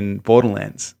ectoplasm in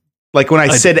Borderlands. Like when I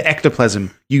said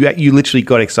ectoplasm, you literally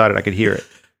got excited. I could hear it.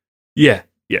 Yeah.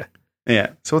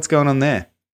 Yeah. So what's going on there?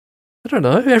 I don't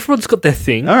know. Everyone's got their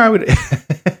thing. All right.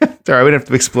 It's all right. We don't have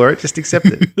to explore it. Just accept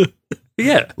it.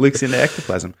 Yeah. Luke's into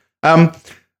ectoplasm. I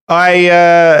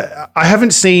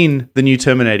haven't seen the new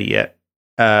Terminator yet,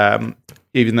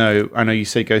 even though I know you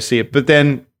said go see it. But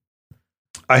then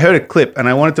I heard a clip and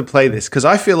I wanted to play this because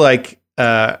I feel like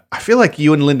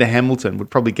you and Linda Hamilton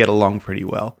would probably get along pretty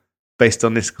well based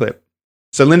on this clip.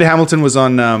 So Linda Hamilton was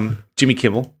on Jimmy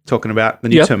Kimmel talking about the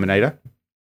new Terminator,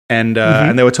 and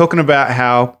they were talking about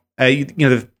how they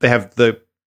have the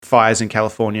fires in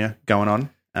California going on.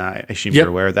 I assume you're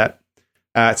aware of that.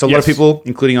 So a lot of people,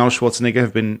 including Arnold Schwarzenegger,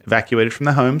 have been evacuated from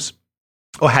their homes,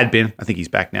 or had been. I think he's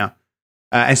back now.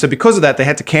 And so because of that, they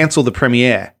had to cancel the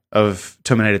premiere of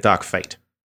Terminator Dark Fate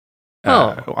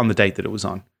on the date that it was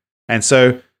on. And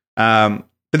so, but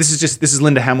this is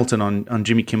Linda Hamilton on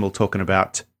Jimmy Kimmel talking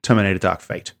about Terminator Dark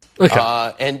Fate.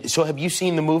 Okay. And so have you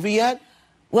seen the movie yet?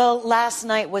 Well, last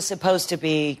night was supposed to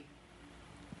be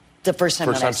the first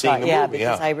time that I saw it. Yeah,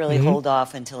 because I really hold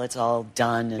off until it's all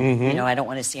done. And, I don't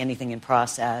want to see anything in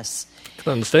process. Can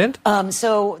I understand?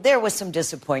 So there was some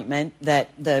disappointment that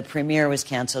the premiere was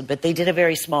canceled, but they did a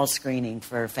very small screening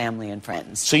for family and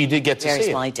friends. So you did get to see it? Very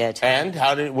small, I did.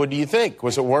 And what do you think?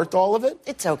 Was it worth all of it?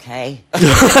 It's okay. That'd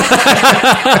be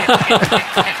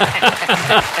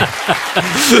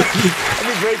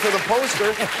great for the poster.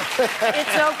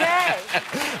 It's okay.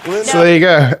 Linda. So there you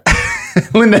go.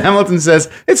 Linda Hamilton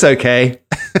says, it's okay.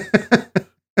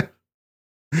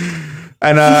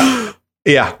 And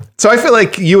yeah. So I feel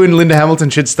like you and Linda Hamilton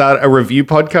should start a review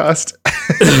podcast.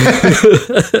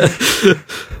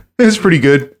 It's pretty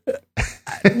good.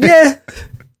 Yeah.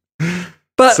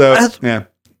 But so, yeah.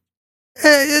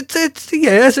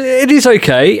 It is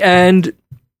okay,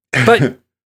 but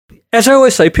as I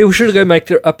always say, people should go make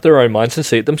up their own minds and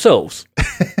see it themselves.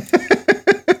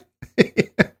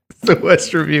 the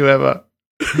worst review ever.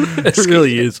 It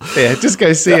really is. Yeah, just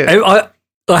go see it.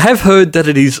 I have heard that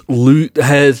it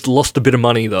has lost a bit of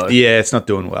money though. Yeah, it's not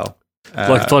doing well.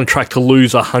 Like it's on track to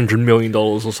lose $100 million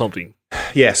or something.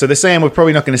 Yeah, so they're saying we're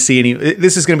probably not going to see any.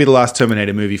 This is going to be the last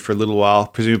Terminator movie for a little while,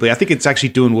 presumably. I think it's actually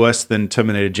doing worse than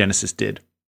Terminator Genesis did,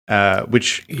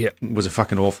 which was a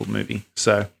fucking awful movie.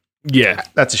 So yeah,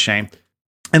 that's a shame.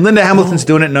 And Linda Hamilton's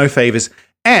doing it no favors.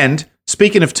 And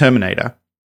speaking of Terminator,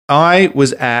 I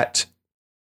was at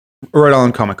Rhode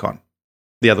Island Comic Con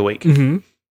the other week,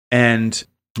 and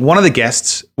one of the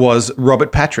guests was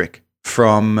Robert Patrick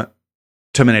from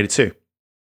Terminator 2,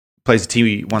 plays the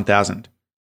T-1000.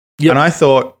 Yep. And I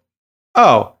thought,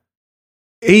 oh,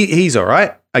 he's all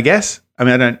right, I guess. I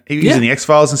mean, he's in the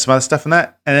X-Files and some other stuff and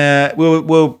that. And we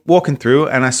were walking through,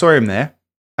 and I saw him there.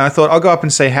 And I thought, I'll go up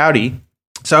and say howdy.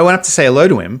 So I went up to say hello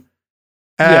to him.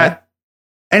 And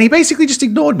he basically just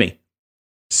ignored me.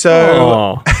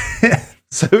 So,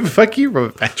 so fuck you,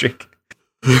 Robert Patrick.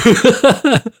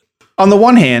 On the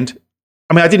one hand,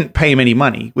 I mean, I didn't pay him any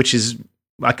money, which is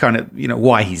I kind of,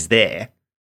 why he's there.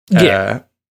 Yeah.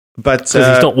 But because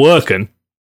he's not working.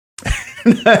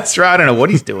 That's right. I don't know what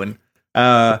he's doing.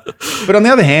 But on the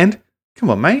other hand, come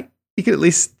on, mate. You could at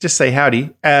least just say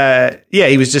howdy.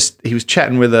 He was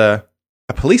chatting with a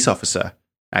police officer,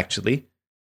 actually.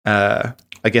 I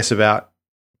guess about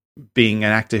being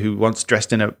an actor who once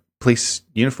dressed in a police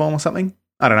uniform or something.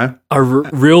 I don't know. A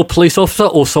real police officer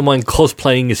or someone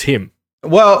cosplaying as him?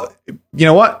 Well, you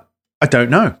know what? I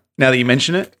don't know. Now that you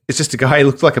mention it, it's just a guy who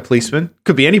looked like a policeman.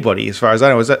 Could be anybody, as far as I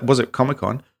know. Was it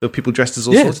Comic-Con? There were people dressed as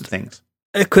all sorts of things.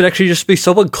 It could actually just be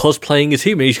someone cosplaying as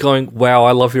him, and he's going, "Wow,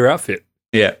 I love your outfit."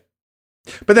 Yeah.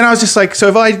 But then I was just like, so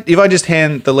if I just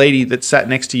hand the lady that sat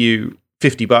next to you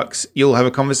 $50, you'll have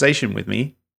a conversation with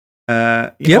me. You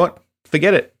know what?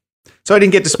 Forget it. So I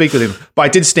didn't get to speak with him, but I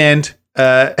did stand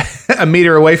a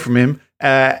meter away from him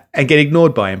and get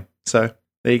ignored by him. So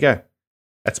there you go.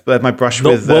 That's my brush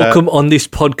with... Not welcome on this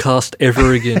podcast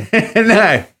ever again.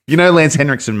 No. Lance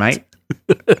Henriksen, mate.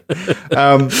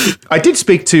 I did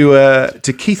speak to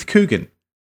Keith Coogan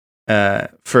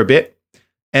for a bit,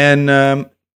 and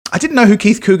I didn't know who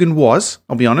Keith Coogan was,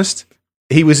 I'll be honest.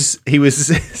 He was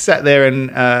sat there and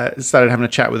started having a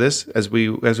chat with us as we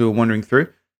were wandering through.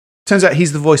 Turns out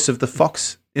he's the voice of the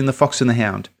fox in The Fox and the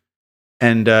Hound.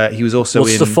 And he was also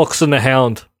What's The Fox and the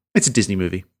Hound? It's a Disney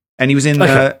movie. And he was in...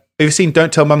 have you seen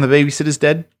Don't Tell Mum the Babysitter's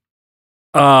Dead?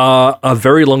 A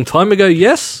very long time ago,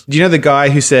 yes. Do you know the guy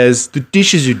who says, "The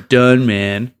dishes are done,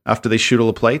 man," after they shoot all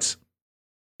the plates?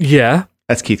 Yeah.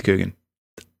 That's Keith Coogan.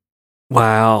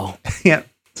 Wow. Yeah.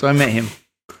 So I met him.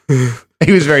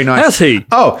 He was very nice. How's he?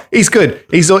 Oh, he's good.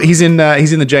 He's in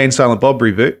the Jay and Silent Bob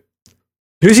reboot.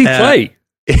 Who's he play?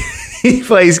 He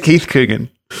plays Keith Coogan.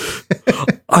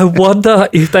 I wonder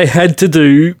if they had to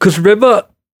do, because remember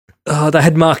they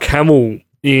had Mark Hamill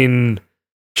in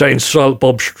Jay and Silent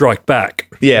Bob Strike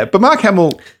Back. Yeah, but Mark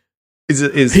Hamill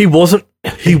is he wasn't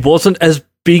as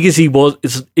big as he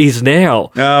is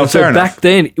now. Oh, so fair back enough.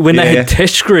 then, when they had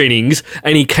test screenings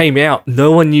and he came out,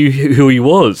 no one knew who he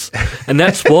was, and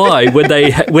that's why when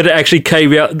it actually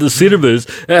came out in the cinemas,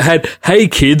 it had "Hey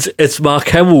kids, it's Mark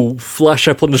Hamill" flash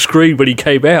up on the screen when he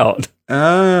came out.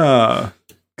 Oh,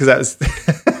 because that was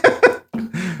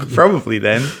probably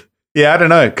then. Yeah, I don't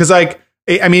know, because I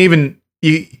mean, even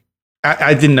you,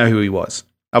 I didn't know who he was.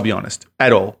 I'll be honest,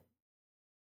 at all.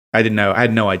 I didn't know. I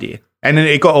had no idea. And then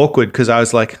it got awkward because I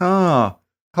was like, hello.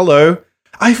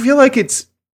 I feel like it's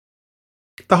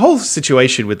the whole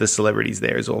situation with the celebrities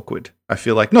there is awkward. I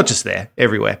feel like not just there,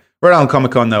 everywhere. Rhode Island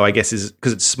Comic Con, though, I guess is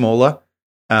because it's smaller.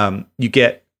 You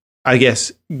get, I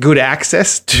guess, good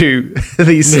access to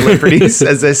these celebrities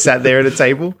as they're sat there at a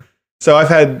table. So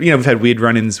we've had weird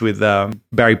run-ins with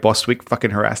Barry Bostwick,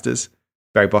 fucking harassed us.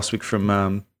 Barry Bostwick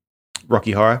from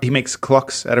Rocky Horror. He makes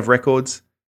clocks out of records.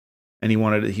 And he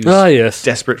was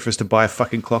desperate for us to buy a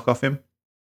fucking clock off him.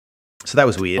 So that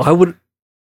was weird. I would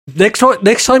next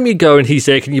time you go and he's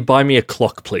there, can you buy me a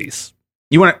clock, please?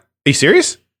 Are you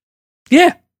serious?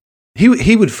 Yeah.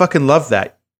 He would fucking love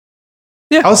that.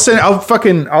 Yeah. I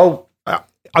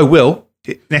will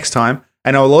next time,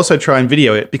 and I'll also try and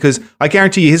video it because I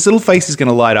guarantee you his little face is going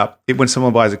to light up when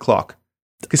someone buys a clock.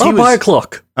 I'll buy a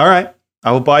clock. All right.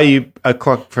 I will buy you a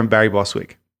clock from Barry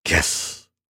Bostwick. Yes.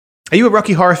 Are you a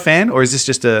Rocky Horror fan, or is this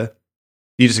just a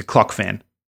clock fan?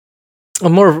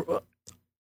 I'm more.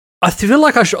 I feel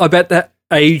like I'm at that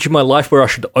age in my life where I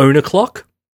should own a clock.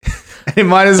 It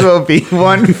might as well be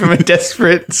one from a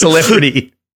desperate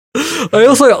celebrity.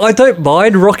 I don't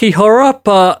mind Rocky Horror,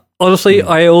 but honestly,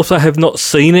 I also have not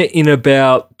seen it in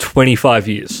about 25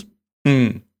 years.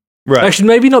 Right. Actually,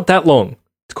 maybe not that long.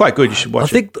 It's quite good. You should watch I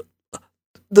think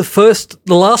the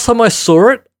last time I saw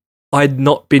it, I'd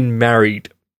not been married.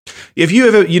 If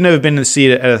you've never been to see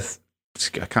it at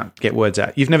I can't get words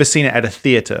out. You've never seen it at a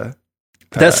theatre.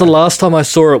 That's the last time I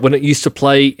saw it when it used to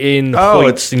play in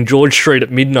Hoyts in George Street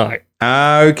at midnight.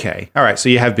 Okay. All right. So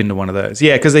you have been to one of those.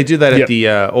 Yeah, because they do that at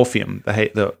the Orpheum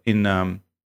in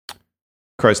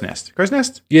Crow's Nest. Crow's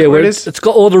Nest? Yeah, where it is? it's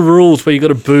got all the rules where you got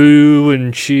to boo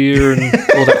and cheer and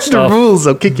all that The stuff. rules.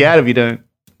 They'll kick you out if you don't.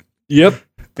 Yep.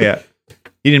 Yeah.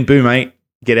 You didn't boo, mate.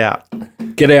 Get out.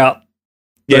 Get out.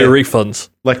 Yeah. No refunds.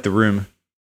 Like The Room.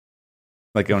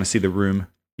 Like going to see The Room.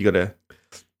 You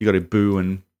gotta boo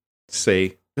and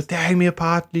say, "You're tearing me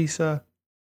apart, Lisa."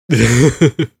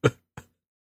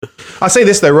 I'll say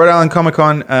this though, Rhode Island Comic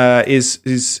Con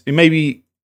is it may be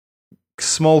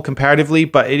small comparatively,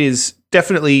 but it is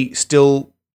definitely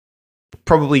still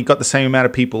probably got the same amount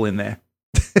of people in there.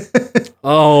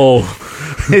 Oh,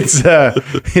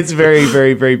 It's very,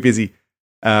 very, very busy.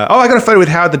 I got a photo with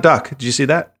Howard the Duck. Did you see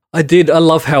that? I did. I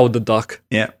love Howard the Duck.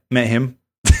 Yeah, met him.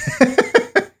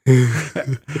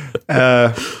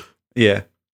 Yeah.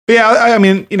 But yeah, I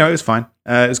mean, it was fine.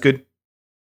 It was good.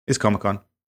 It's Comic Con.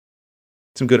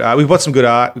 Some good art. We bought some good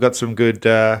art. We got some good.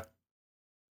 I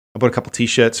bought a couple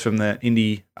T-shirts from the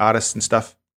indie artists and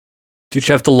stuff. Did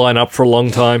you have to line up for a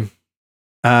long time?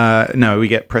 No, we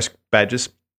get press badges.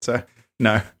 So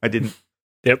no, I didn't.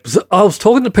 Yep. So I was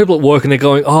talking to people at work and they're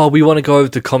going, "Oh, we want to go over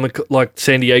to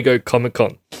San Diego Comic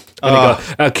Con." And they go,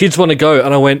 "Our kids want to go."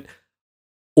 And I went,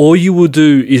 "All you will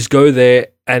do is go there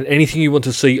and anything you want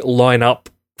to see, line up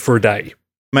for a day."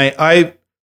 Mate, I've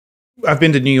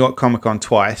been to New York Comic Con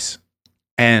twice,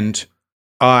 and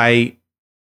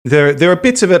there are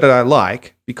bits of it that I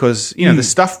like because the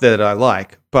stuff that I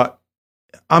like, but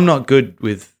I'm not good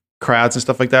with crowds and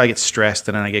stuff like that. I get stressed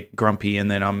and then I get grumpy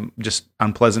and then I'm just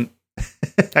unpleasant.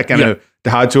 I kind of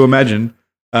hard to imagine,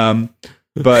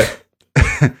 but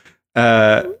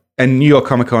and New York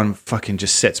Comic Con fucking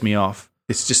just sets me off.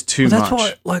 It's just too much. That's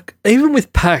why, like, even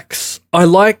with PAX, I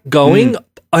like going,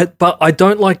 but I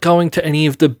don't like going to any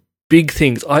of the big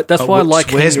things. That's why I like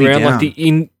hanging around like the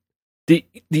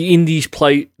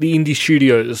indie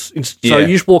studios. So you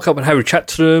just walk up and have a chat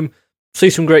to them, see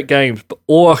some great games,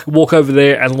 or I can walk over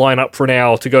there and line up for an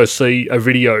hour to go see a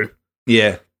video.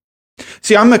 Yeah.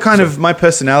 See, I'm the kind of my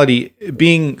personality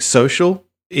being social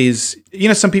is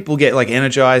some people get like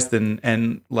energized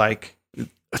and like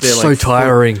it's so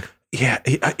tiring. Yeah,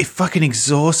 it fucking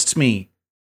exhausts me.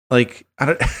 Like I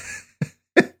don't.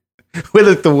 We're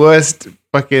like the worst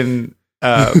fucking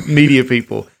media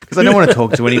people because I don't want to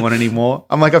talk to anyone anymore.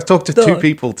 I'm like, I've talked to 2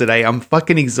 people today. I'm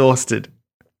fucking exhausted.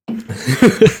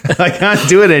 I can't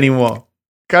do it anymore.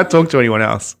 Can't talk to anyone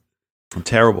else. I'm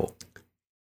terrible.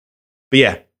 But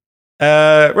yeah,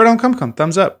 Red on Comic Con,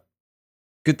 thumbs up.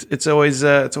 Good. It's always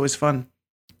fun.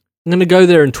 I'm going to go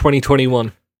there in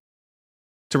 2021.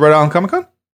 To Rhode Island Comic Con?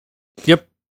 Yep.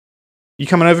 You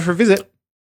coming over for a visit?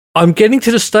 I'm getting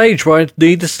to the stage where I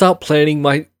need to start planning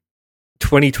my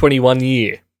 2021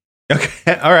 year.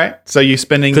 Okay, all right. So you're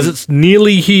spending... Because it's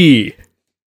nearly here.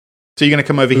 So you're going to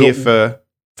come over here for...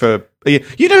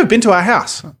 You've never been to our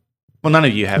house. Well, none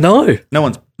of you have. No. No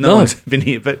one's been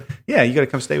here, but yeah, you got to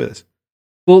come stay with us.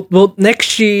 Well,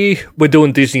 next year we're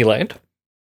doing Disneyland.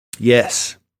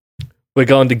 Yes. We're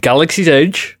going to Galaxy's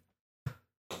Edge.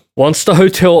 Once the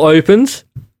hotel opens,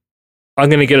 I'm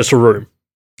going to get us a room.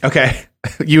 Okay.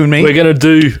 You and me? We're going to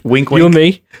do... Wink, you wink. and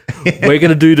me. We're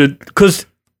going to do because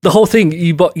the whole thing,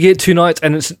 you get 2 nights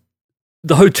and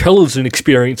the hotel is an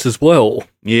experience as well.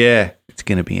 Yeah. It's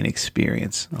going to be an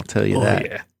experience. I'll tell you that.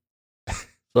 Yeah.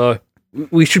 So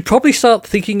we should probably start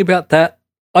thinking about that.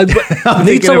 I'm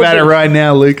thinking about it right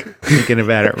now, Luke. Thinking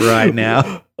about it right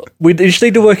now. We just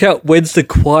need to work out when's the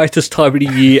quietest time of the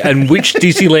year and which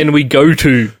Disneyland we go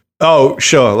to. Oh,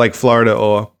 sure. Like Florida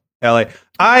or LA.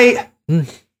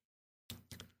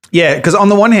 Yeah, because on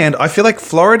the one hand, I feel like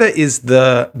Florida is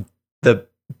the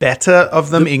better of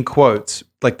them in quotes,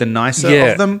 like the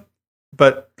nicer of them.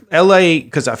 But LA,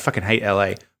 because I fucking hate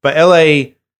LA, but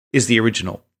LA is the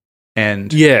original.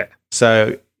 And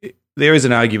so there is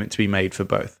an argument to be made for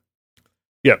both.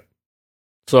 Yep.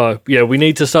 So, yeah, we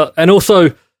need to start. And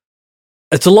also,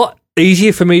 it's a lot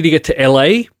easier for me to get to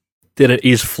LA than it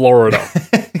is Florida.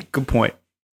 Good point.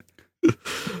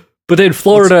 But then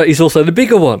Florida is also the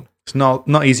bigger one. It's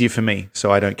not easier for me,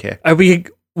 so I don't care. And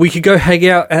we could go hang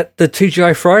out at the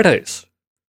TGI Fridays.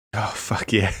 Oh,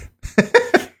 fuck yeah.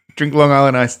 Drink Long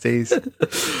Island iced teas.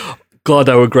 God,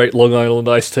 they were great Long Island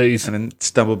iced teas. And then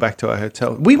stumble back to our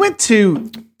hotel. We went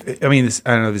to, I don't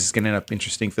know if this is going to end up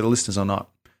interesting for the listeners or not,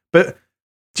 but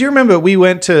Do you remember we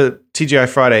went to TGI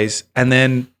Fridays and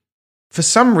then for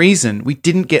some reason we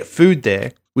didn't get food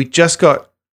there. We just got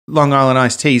Long Island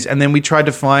iced teas and then we tried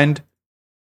to find,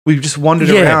 we just wandered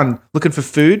around looking for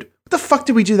food. What the fuck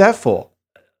did we do that for?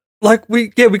 Like, we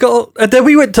got, and then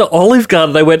we went to Olive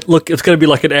Garden. They went, look, it's going to be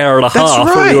like an hour and a That's half.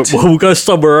 right. And we went, well, we'll go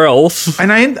somewhere else.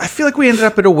 And I feel like we ended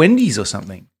up at a Wendy's or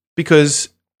something because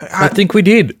I think we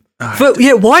did. But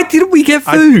yeah, why didn't we get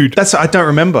food? I don't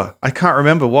remember. I can't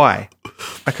remember why.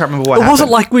 I can't remember what It happened.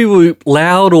 wasn't like we were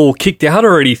loud or kicked out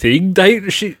or anything.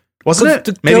 Wasn't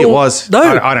it? Maybe it was. No.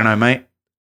 I don't know, mate.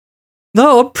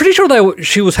 No, I'm pretty sure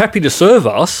she was happy to serve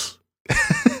us.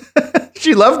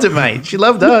 She loved it, mate. She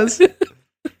loved us.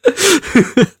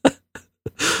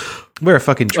 We're a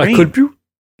fucking dream. I could be.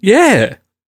 Yeah.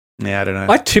 Yeah, I don't know.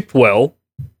 I tip well.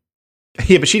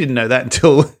 Yeah, but she didn't know that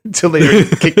until they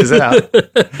kicked us out.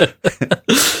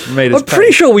 Made us I'm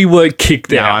pretty sure we weren't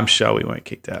kicked No, out. I'm sure we weren't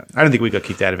kicked out. I don't think we got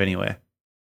kicked out of anywhere.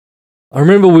 I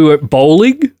remember we went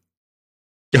bowling.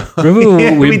 Remember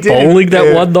Yeah, we we went did. bowling that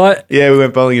Yeah. one night? Yeah, we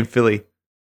went bowling in Philly.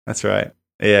 That's right.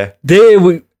 Yeah.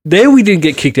 There we didn't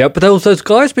get kicked out, but there was those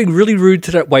guys being really rude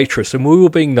to that waitress, and we were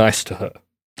being nice to her.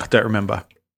 I don't remember.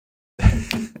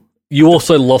 You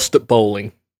also lost at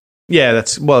bowling. Yeah,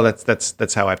 that's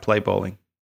how I play bowling.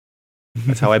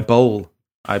 That's how I bowl.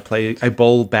 I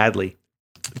bowl badly.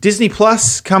 Disney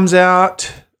Plus comes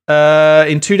out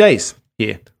in 2 days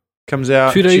here. Comes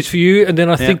out 2 days for you, and then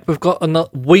I think we've got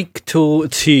another week till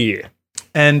it's here.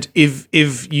 And if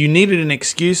you needed an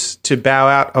excuse to bow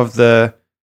out of the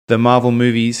Marvel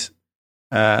movies,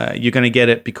 you're going to get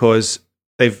it because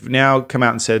they've now come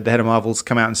out and said, the head of Marvel's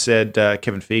come out and said,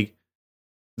 Kevin Feige,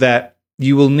 that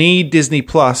you will need Disney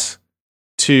Plus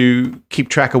to keep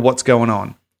track of what's going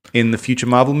on in the future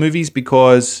Marvel movies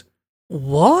because...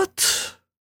 What?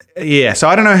 Yeah, so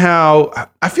I don't know how...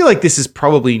 I feel like this is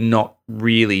probably not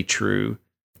really true.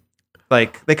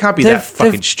 Like, they can't be that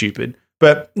fucking stupid.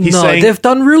 But he's saying... they've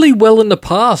done really well in the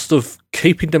past of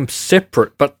keeping them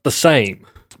separate but the same.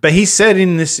 But he said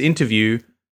in this interview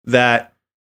that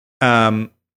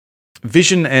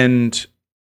Vision and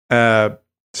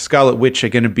Scarlet Witch are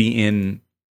going to be in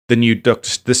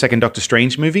the second Doctor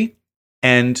Strange movie,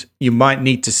 and you might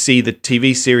need to see the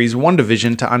TV series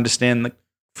WandaVision to understand the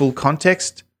full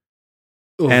context.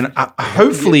 Ooh. And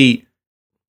hopefully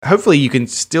you can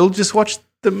still just watch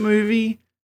the movie.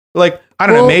 Like, I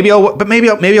don't know, maybe I'll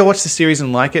watch the series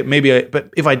and like it. But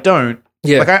if I don't,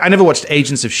 like I never watched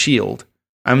Agents of S.H.I.E.L.D.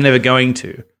 I'm never going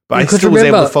to, but I still was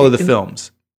able to follow the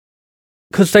films.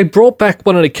 Because they brought back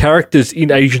one of the characters in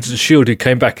Agents of S.H.I.E.L.D. who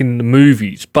came back in the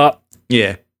movies, but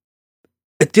yeah,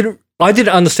 I didn't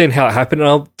understand how it happened,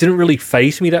 and it didn't really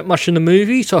faze me that much in the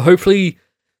movie. So hopefully,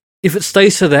 if it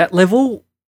stays to that level,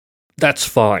 that's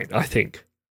fine, I think.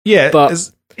 Yeah,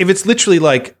 but if it's literally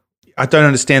like, I don't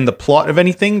understand the plot of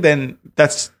anything, then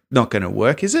that's not going to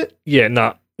work, is it? Yeah,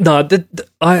 no. There's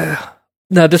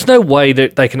no way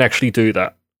that they can actually do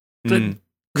that.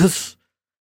 Because,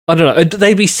 I don't know,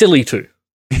 they'd be silly too.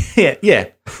 Yeah,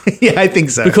 I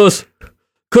think so. Because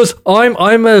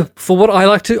for what I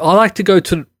like to go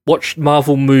to watch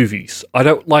Marvel movies. I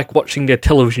don't like watching their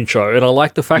television show, and I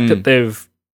like the fact that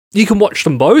you can watch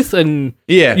them both, and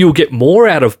you'll get more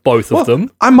out of both of them.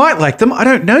 I might like them. I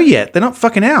don't know yet. They're not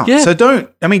fucking out. Yeah. So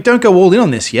don't go all in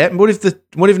on this yet. What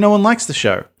if no one likes the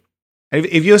show?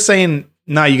 If you're saying,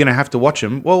 no, you're going to have to watch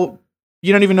them, well,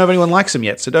 you don't even know if anyone likes them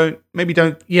yet. So don't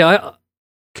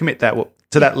commit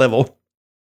to that level.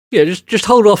 Yeah, just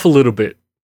hold off a little bit.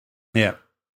 Yeah.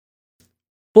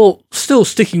 Well, still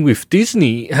sticking with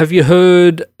Disney, have you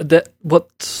heard that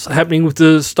what's happening with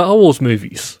the Star Wars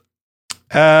movies?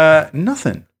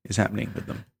 Nothing is happening with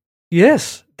them.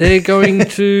 Yes, they're going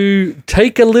to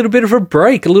take a little bit of a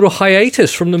break, a little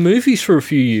hiatus from the movies for a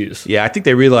few years. Yeah, I think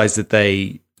they realized that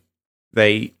they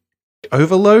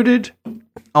overloaded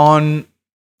on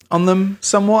them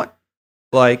somewhat.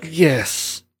 Like,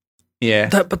 yes. Yeah.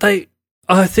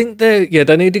 I think they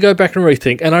need to go back and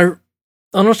rethink. And I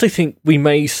honestly think we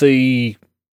may see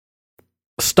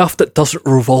stuff that doesn't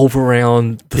revolve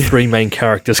around the three main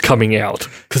characters coming out,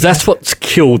 because that's what's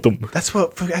killed them. That's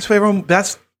what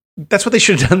they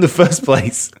should have done in the first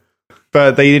place.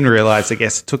 But they didn't realize, I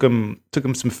guess. It took them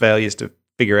some failures to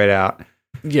figure it out.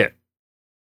 Yeah.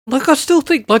 Like, I still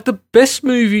think, like, the best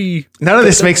movie... None of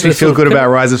this makes me feel good about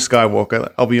Rise of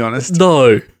Skywalker, I'll be honest.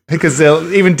 No. Because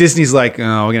even Disney's like, oh,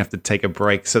 we're going to have to take a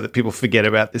break so that people forget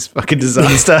about this fucking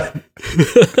disaster.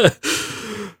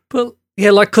 But, yeah,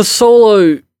 like, because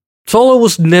Solo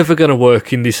was never going to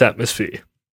work in this atmosphere.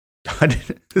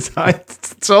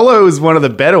 Solo was one of the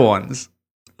better ones.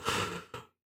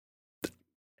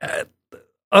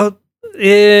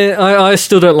 Yeah, I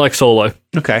still don't like Solo.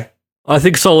 Okay. I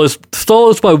think Solo's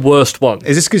my worst one.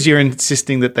 Is this because you're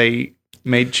insisting that they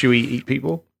made Chewie eat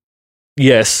people?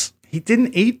 Yes. He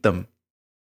didn't eat them.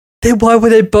 Then why were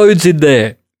there bones in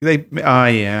there? Yeah,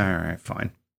 all right,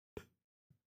 fine.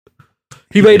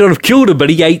 He may not have killed them, but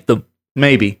he ate them.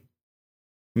 Maybe.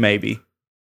 Yeah,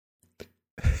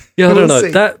 I don't We'll know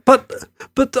see. that, but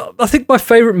I think my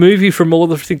favorite movie from all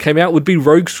of everything came out would be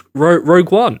Rogue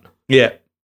One, Yeah.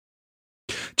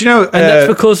 Do you know? and that's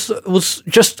because it was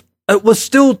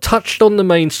still touched on the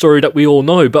main story that we all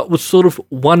know, but was sort of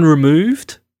one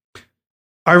removed.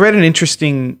 I read an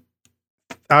interesting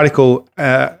article.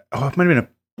 It might have been a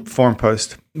forum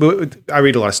post. I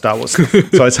read a lot of Star Wars,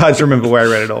 so it's hard to remember where I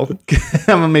read it all.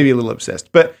 I'm maybe a little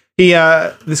obsessed, but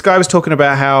this guy was talking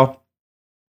about how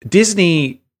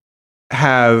Disney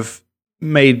have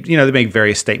made, they make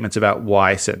various statements about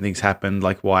why certain things happened,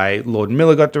 like why Lord and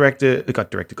Miller got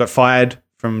fired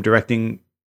from directing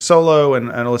Solo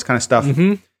and all this kind of stuff.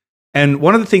 Mm-hmm. And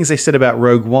one of the things they said about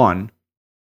Rogue One,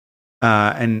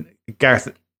 and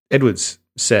Gareth Edwards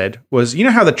said, was,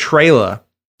 how the trailer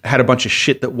had a bunch of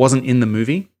shit that wasn't in the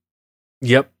movie?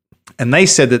 Yep. And they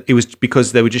said that it was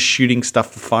because they were just shooting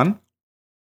stuff for fun.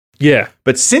 Yeah.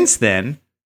 But since then,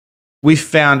 we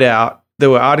found out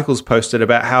there were articles posted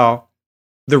about how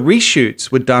the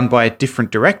reshoots were done by a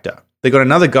different director. They got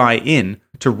another guy in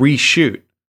to reshoot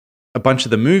a bunch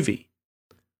of the movie.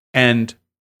 And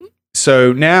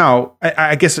so now,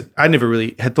 I guess I never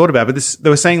really had thought about it, but they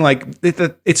were saying like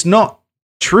it's not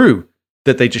true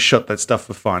that they just shot that stuff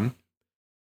for fun.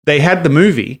 They had the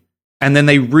movie and then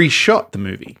they reshot the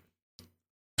movie.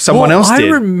 Someone else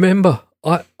did.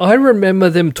 I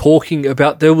remember them talking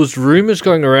about, there was rumors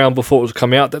going around before it was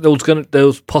come out that there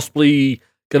was possibly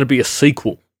going to be a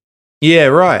sequel. Yeah,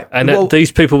 right. And that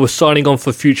these people were signing on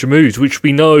for future movies, which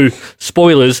we know,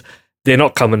 spoilers, they're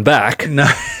not coming back. No.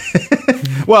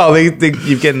 Well,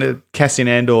 you're getting a Cassian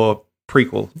Andor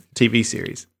prequel TV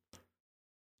series.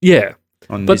 Yeah.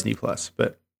 On Disney Plus.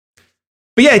 But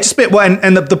yeah, it just bit, well,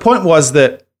 and the point was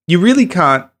that you really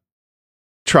can't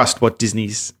trust what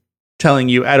Disney's telling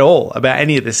you at all about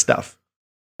any of this stuff.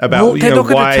 About they're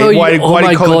not why tell you, oh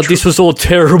my God, this was all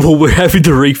terrible, we're having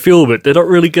to refilm it. They're not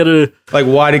really going to... Like,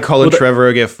 why did Colin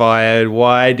Trevorrow get fired?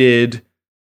 Why did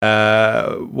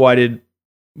the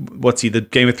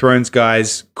Game of Thrones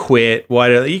guys quit?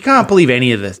 You can't believe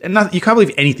any of this. And you can't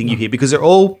believe anything you hear because they're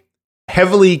all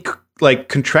heavily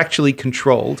contractually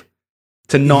controlled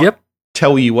to not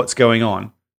tell you what's going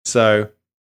on. So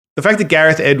the fact that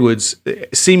Gareth Edwards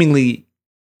seemingly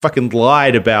fucking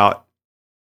lied about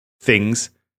things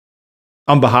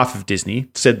on behalf of Disney,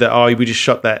 said that, we just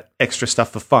shot that extra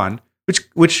stuff for fun,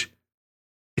 which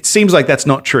it seems like that's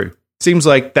not true. It seems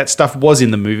like that stuff was in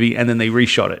the movie and then they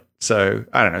reshot it. So,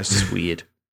 I don't know, it's just weird.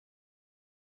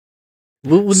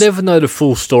 We'll never know the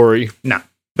full story. No.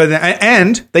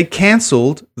 And they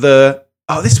cancelled this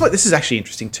is actually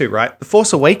interesting too, right? The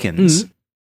Force Awakens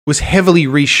was heavily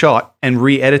reshot and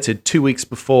re-edited 2 weeks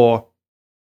before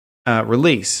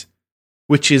release,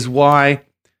 which is why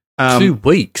 2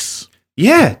 weeks.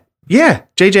 Yeah.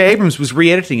 J.J. Abrams was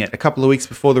re-editing it a couple of weeks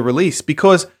before the release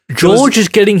because George is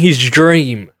getting his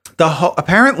dream.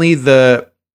 Apparently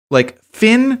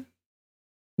Finn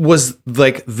was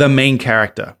like the main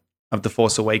character of The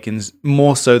Force Awakens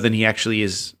more so than he actually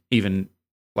is even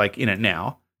like in it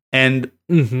now. And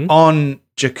on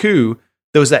Jakku,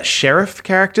 there was that sheriff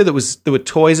character there were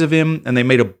toys of him, and they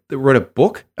wrote a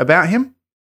book about him,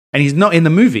 and he's not in the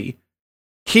movie.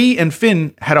 He and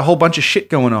Finn had a whole bunch of shit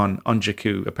going on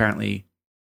Jakku, apparently.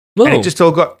 Oh. And it just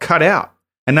all got cut out.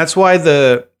 And that's why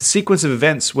the sequence of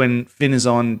events when Finn is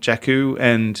on Jakku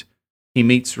and he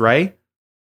meets Rey,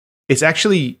 it's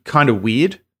actually kind of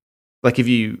weird. Like if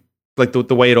you like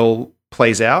the way it all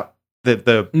plays out, like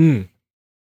the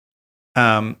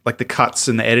cuts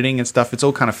and the editing and stuff, it's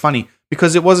all kind of funny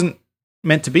because it wasn't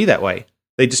meant to be that way.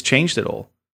 They just changed it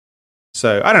all.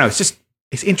 So I don't know.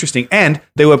 It's interesting. And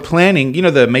they were planning,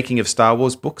 the making of Star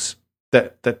Wars books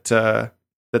that they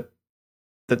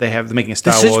have, the making of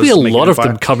Star Wars. There seems to be a lot of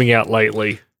them coming out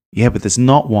lately. Yeah, but there's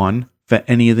not one for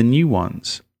any of the new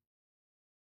ones.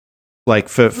 Like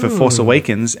for Force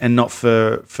Awakens, and not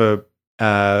for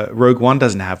Rogue One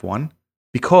doesn't have one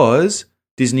because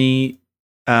Disney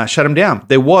shut them down.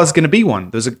 There was going to be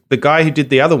one. There's the guy who did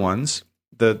the other ones,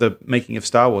 the making of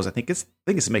Star Wars. I think it's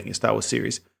the making of Star Wars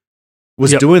series,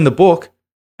 was doing the book,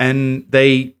 and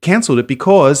they cancelled it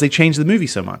because they changed the movie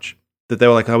so much that they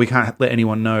were like, we can't let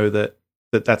anyone know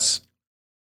that's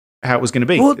how it was going to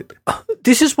be. Well,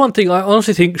 this is one thing I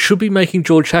honestly think should be making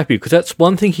George happy, because that's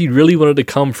one thing he really wanted to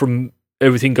come from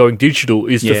everything going digital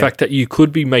is the fact that you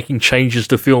could be making changes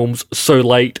to films so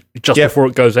late just before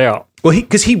it goes out. Well,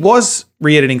 because he was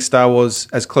re-editing Star Wars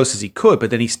as close as he could, but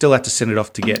then he still had to send it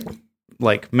off to get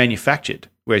like manufactured.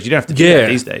 Whereas you don't have to do that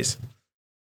these days.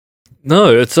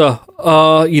 No, it's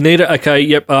you need it. Okay,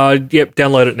 yep,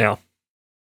 download it now.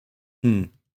 Do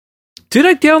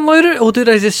they download it or do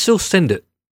they just still send it?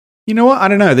 You know what? I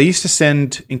don't know. They used to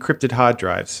send encrypted hard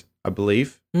drives, I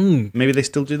believe. Maybe they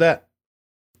still do that.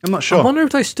 I'm not sure. I wonder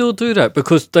if they still do that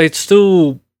because they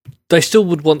still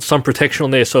would want some protection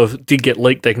on there, so if it did get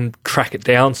leaked, they can track it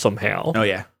down somehow. Oh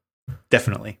yeah,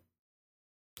 definitely.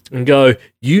 And go,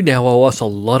 you now owe us a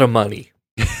lot of money.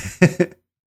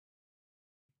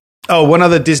 Oh, one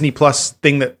other Disney Plus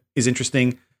thing that is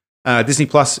interesting. Disney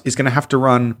Plus is going to have to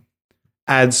run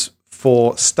ads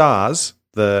for Stars,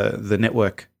 the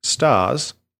network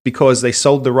Stars, because they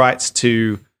sold the rights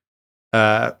to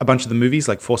a bunch of the movies,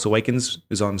 like Force Awakens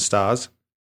is on Stars.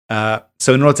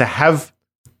 So in order to have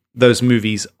those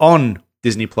movies on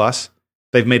Disney Plus,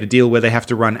 they've made a deal where they have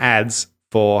to run ads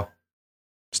for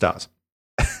Stars,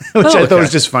 which I thought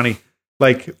was just funny.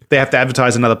 Like, they have to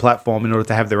advertise another platform in order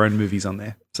to have their own movies on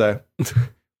there. So,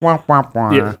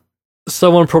 Yeah.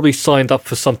 Someone probably signed up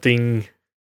for something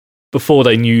before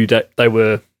they knew that they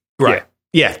were... Right.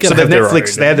 Yeah. So they had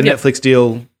the Netflix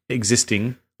deal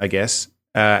existing, I guess.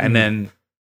 And then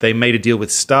they made a deal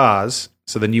with Stars,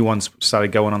 so the new ones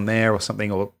started going on there or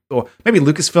something. Or maybe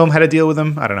Lucasfilm had a deal with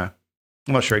them. I don't know.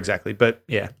 I'm not sure exactly, but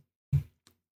yeah.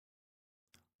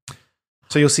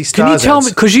 So you'll see Stars. Can you tell me,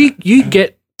 because you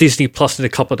get Disney Plus in a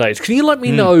couple of days, can you let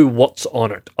me know what's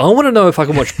on it? I want to know if I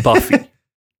can watch Buffy.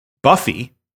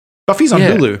 Buffy? Buffy's on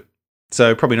Hulu,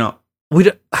 so probably not. We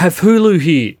don't have Hulu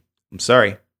here. I'm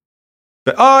sorry.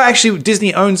 But, actually,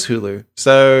 Disney owns Hulu,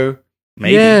 so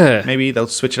maybe they'll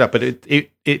switch it up. But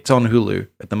it's on Hulu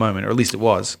at the moment, or at least it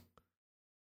was.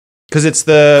 Because it's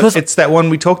that one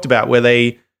we talked about where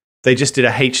they just did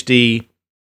a HD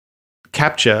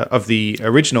capture of the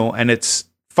original, and it's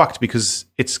fucked because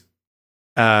it's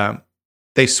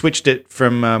they switched it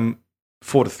from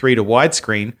 4:3 to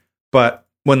widescreen, but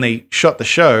when they shot the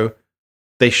show,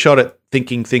 they shot it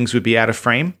thinking things would be out of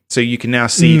frame. So you can now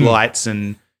see lights,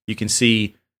 and you can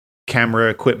see camera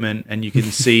equipment, and you can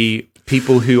see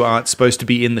people who aren't supposed to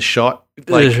be in the shot.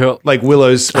 Like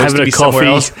Willow's supposed having to be somewhere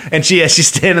else, and she's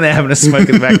standing there having a smoke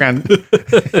in the background.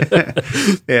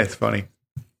 Yeah, it's funny.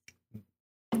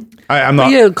 I'm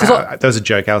not. Yeah, because that was a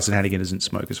joke. Alison Hannigan doesn't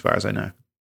smoke, as far as I know.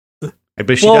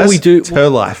 But she does. It's her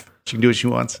life. She can do what she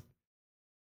wants.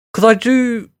 Because I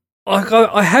do.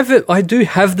 I have it. I do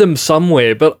have them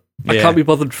somewhere, but I can't be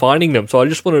bothered finding them. So I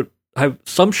just want to have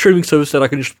some streaming service that I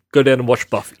can just go down and watch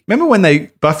Buffy. Remember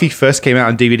when Buffy first came out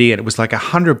on DVD and it was like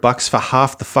 $100 for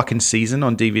half the fucking season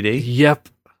on DVD? Yep.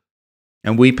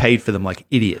 And we paid for them like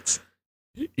idiots.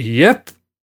 Yep.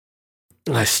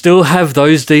 I still have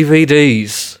those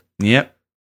DVDs. Yep.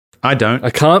 I don't. I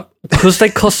can't, because they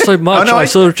cost so much. I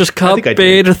sort of just can't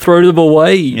bear to throw them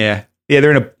away. Yeah. Yeah,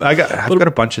 they're in a... I've got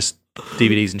a bunch of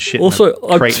DVDs and shit. Also,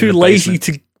 I'm too lazy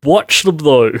to watch them,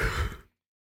 though.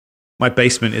 My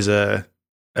basement is a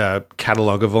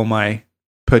catalog of all my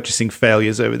purchasing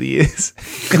failures over the years.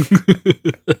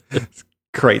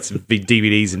 Crates of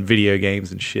DVDs and video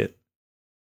games and shit.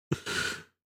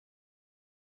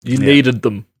 You needed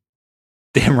them.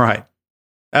 Damn right.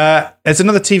 There's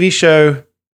another TV show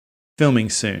filming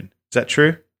soon. Is that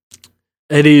true?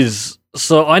 It is.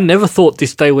 So I never thought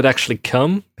this day would actually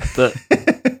come, but...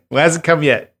 Well, it hasn't come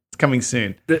yet. It's coming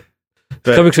soon. It's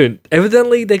coming soon.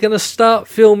 Evidently, they're going to start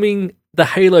filming the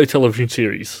Halo television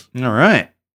series. All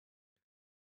right.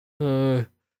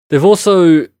 They've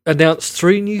also announced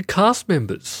 3 new cast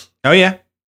members. Oh, yeah?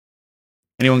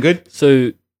 Anyone good?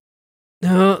 So,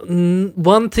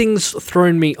 one thing's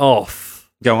thrown me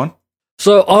off. Go on.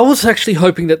 So, I was actually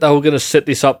hoping that they were going to set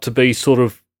this up to be sort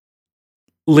of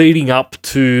leading up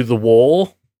to the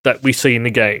war that we see in the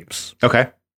games.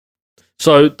 Okay.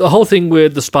 So, the whole thing where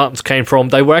the Spartans came from,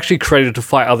 they were actually created to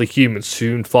fight other humans,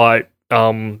 to fight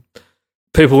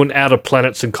people in outer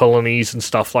planets and colonies and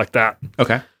stuff like that.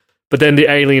 Okay. But then the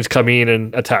aliens come in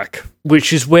and attack,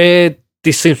 which is where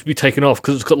this seems to be taken off,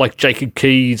 because it's got like Jacob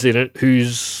Keyes in it,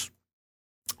 who's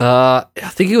I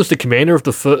think he was the commander of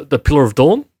the Pillar of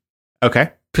Dawn.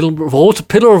 Okay. Pillar of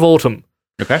Autumn.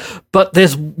 Okay. But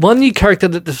there's one new character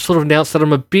that they've sort of announced that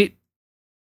I'm a bit,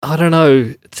 I don't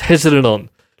know, hesitant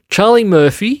on. Charlie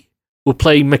Murphy will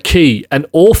play McKee, an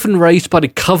orphan raised by the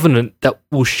Covenant that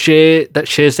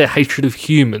shares their hatred of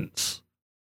humans.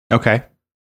 Okay.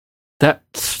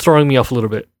 That's throwing me off a little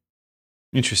bit.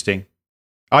 Interesting.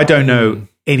 I don't know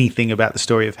anything about the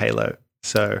story of Halo,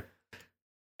 so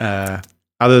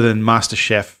other than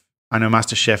MasterChef. I know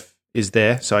MasterChef is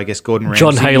there, so I guess Gordon Ramsay.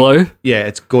 John Halo. Yeah,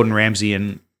 it's Gordon Ramsay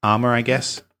in armor, I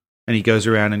guess, and he goes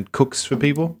around and cooks for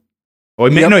people. Or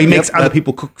he makes other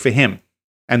people cook for him,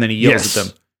 and then he yells at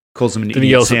them, calls them an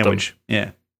idiot sandwich.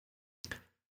 Yeah,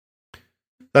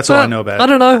 that's all I know about it. I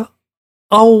don't know.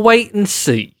 I'll wait and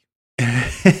see.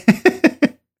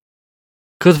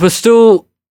 Because we're still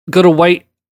got to wait.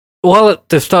 While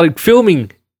they've started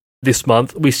filming this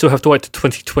month, we still have to wait to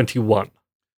 2021.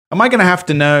 Am I going to have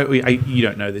to know? You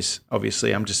don't know this,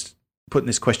 obviously. I'm just putting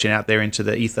this question out there into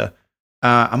the ether.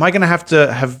 Am I going to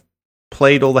have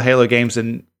played all the Halo games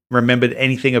and remembered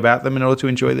anything about them in order to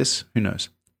enjoy this? Who knows?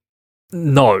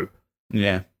 No.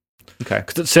 Yeah. Okay.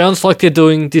 Because it sounds like they're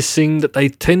doing this thing that they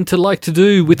tend to like to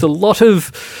do with a lot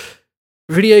of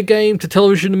video game to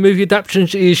television and movie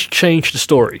adaptations, is change the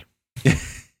story.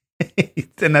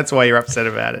 And that's why you're upset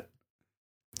about it.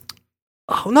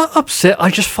 I'm not upset. I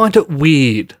just find it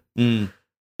weird. Mm.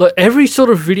 Like every sort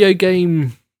of video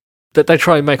game that they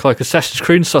try and make, like Assassin's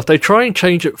Creed and stuff, they try and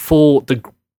change it for the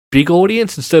big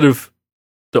audience instead of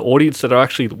the audience that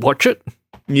actually watch it.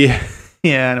 Yeah.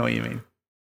 Yeah, I know what you mean.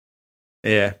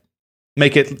 Yeah.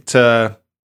 Make it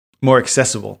more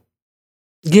accessible.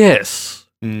 Yes.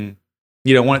 Mm.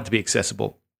 You don't want it to be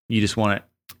accessible. You just want it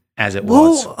as it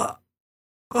was.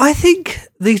 I think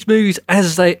these movies,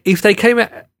 if they came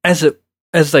out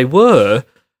as they were,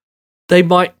 they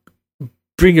might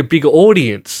bring a bigger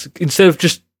audience instead of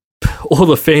just all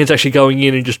the fans actually going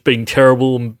in and just being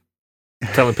terrible and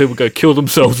telling people to go kill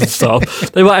themselves and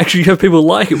stuff. They might actually have people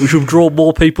like it, which will draw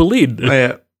more people in.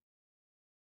 Yeah.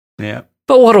 Yeah.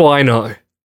 But what do I know?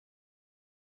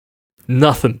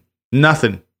 Nothing.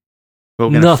 We're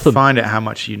going to find out how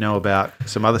much you know about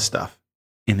some other stuff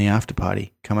in the after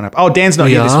party coming up. Oh, Dan's not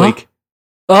here this week.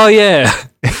 Oh, yeah.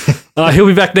 He'll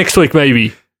be back next week,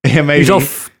 maybe. Yeah, maybe. He's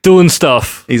off doing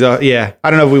stuff. Yeah. I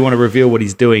don't know if we want to reveal what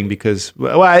he's doing because,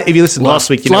 well, if you listened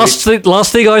last week, last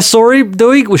thing I saw him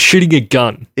doing was shooting a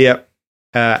gun. Yeah.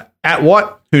 At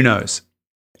what? Who knows?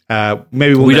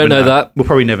 Maybe we don't know that. We'll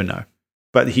probably never know.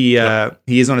 But he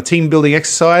is on a team building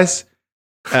exercise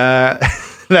that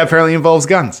apparently involves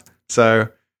guns. So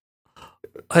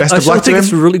best of luck to him.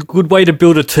 It's a really good way to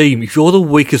build a team. If you're the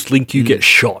weakest link, you get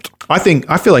shot. I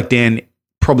feel like Dan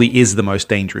probably is the most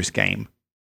dangerous game.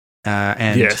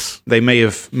 And yes. They may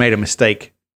have made a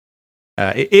mistake.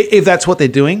 If that's what they're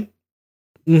doing.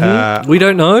 Mm-hmm. We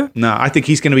don't know. No, I think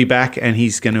he's going to be back and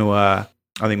he's going to, I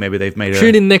think maybe they've made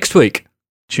Tune in next week.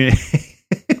 Tune in.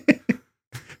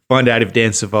 Find out if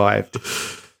Dan survived.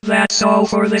 That's all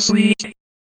for this week.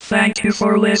 Thank you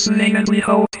for listening and we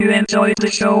hope you enjoyed the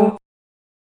show.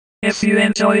 If you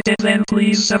enjoyed it, then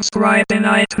please subscribe in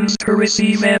iTunes to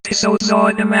receive episodes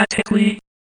automatically.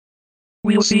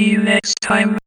 We'll see you next time.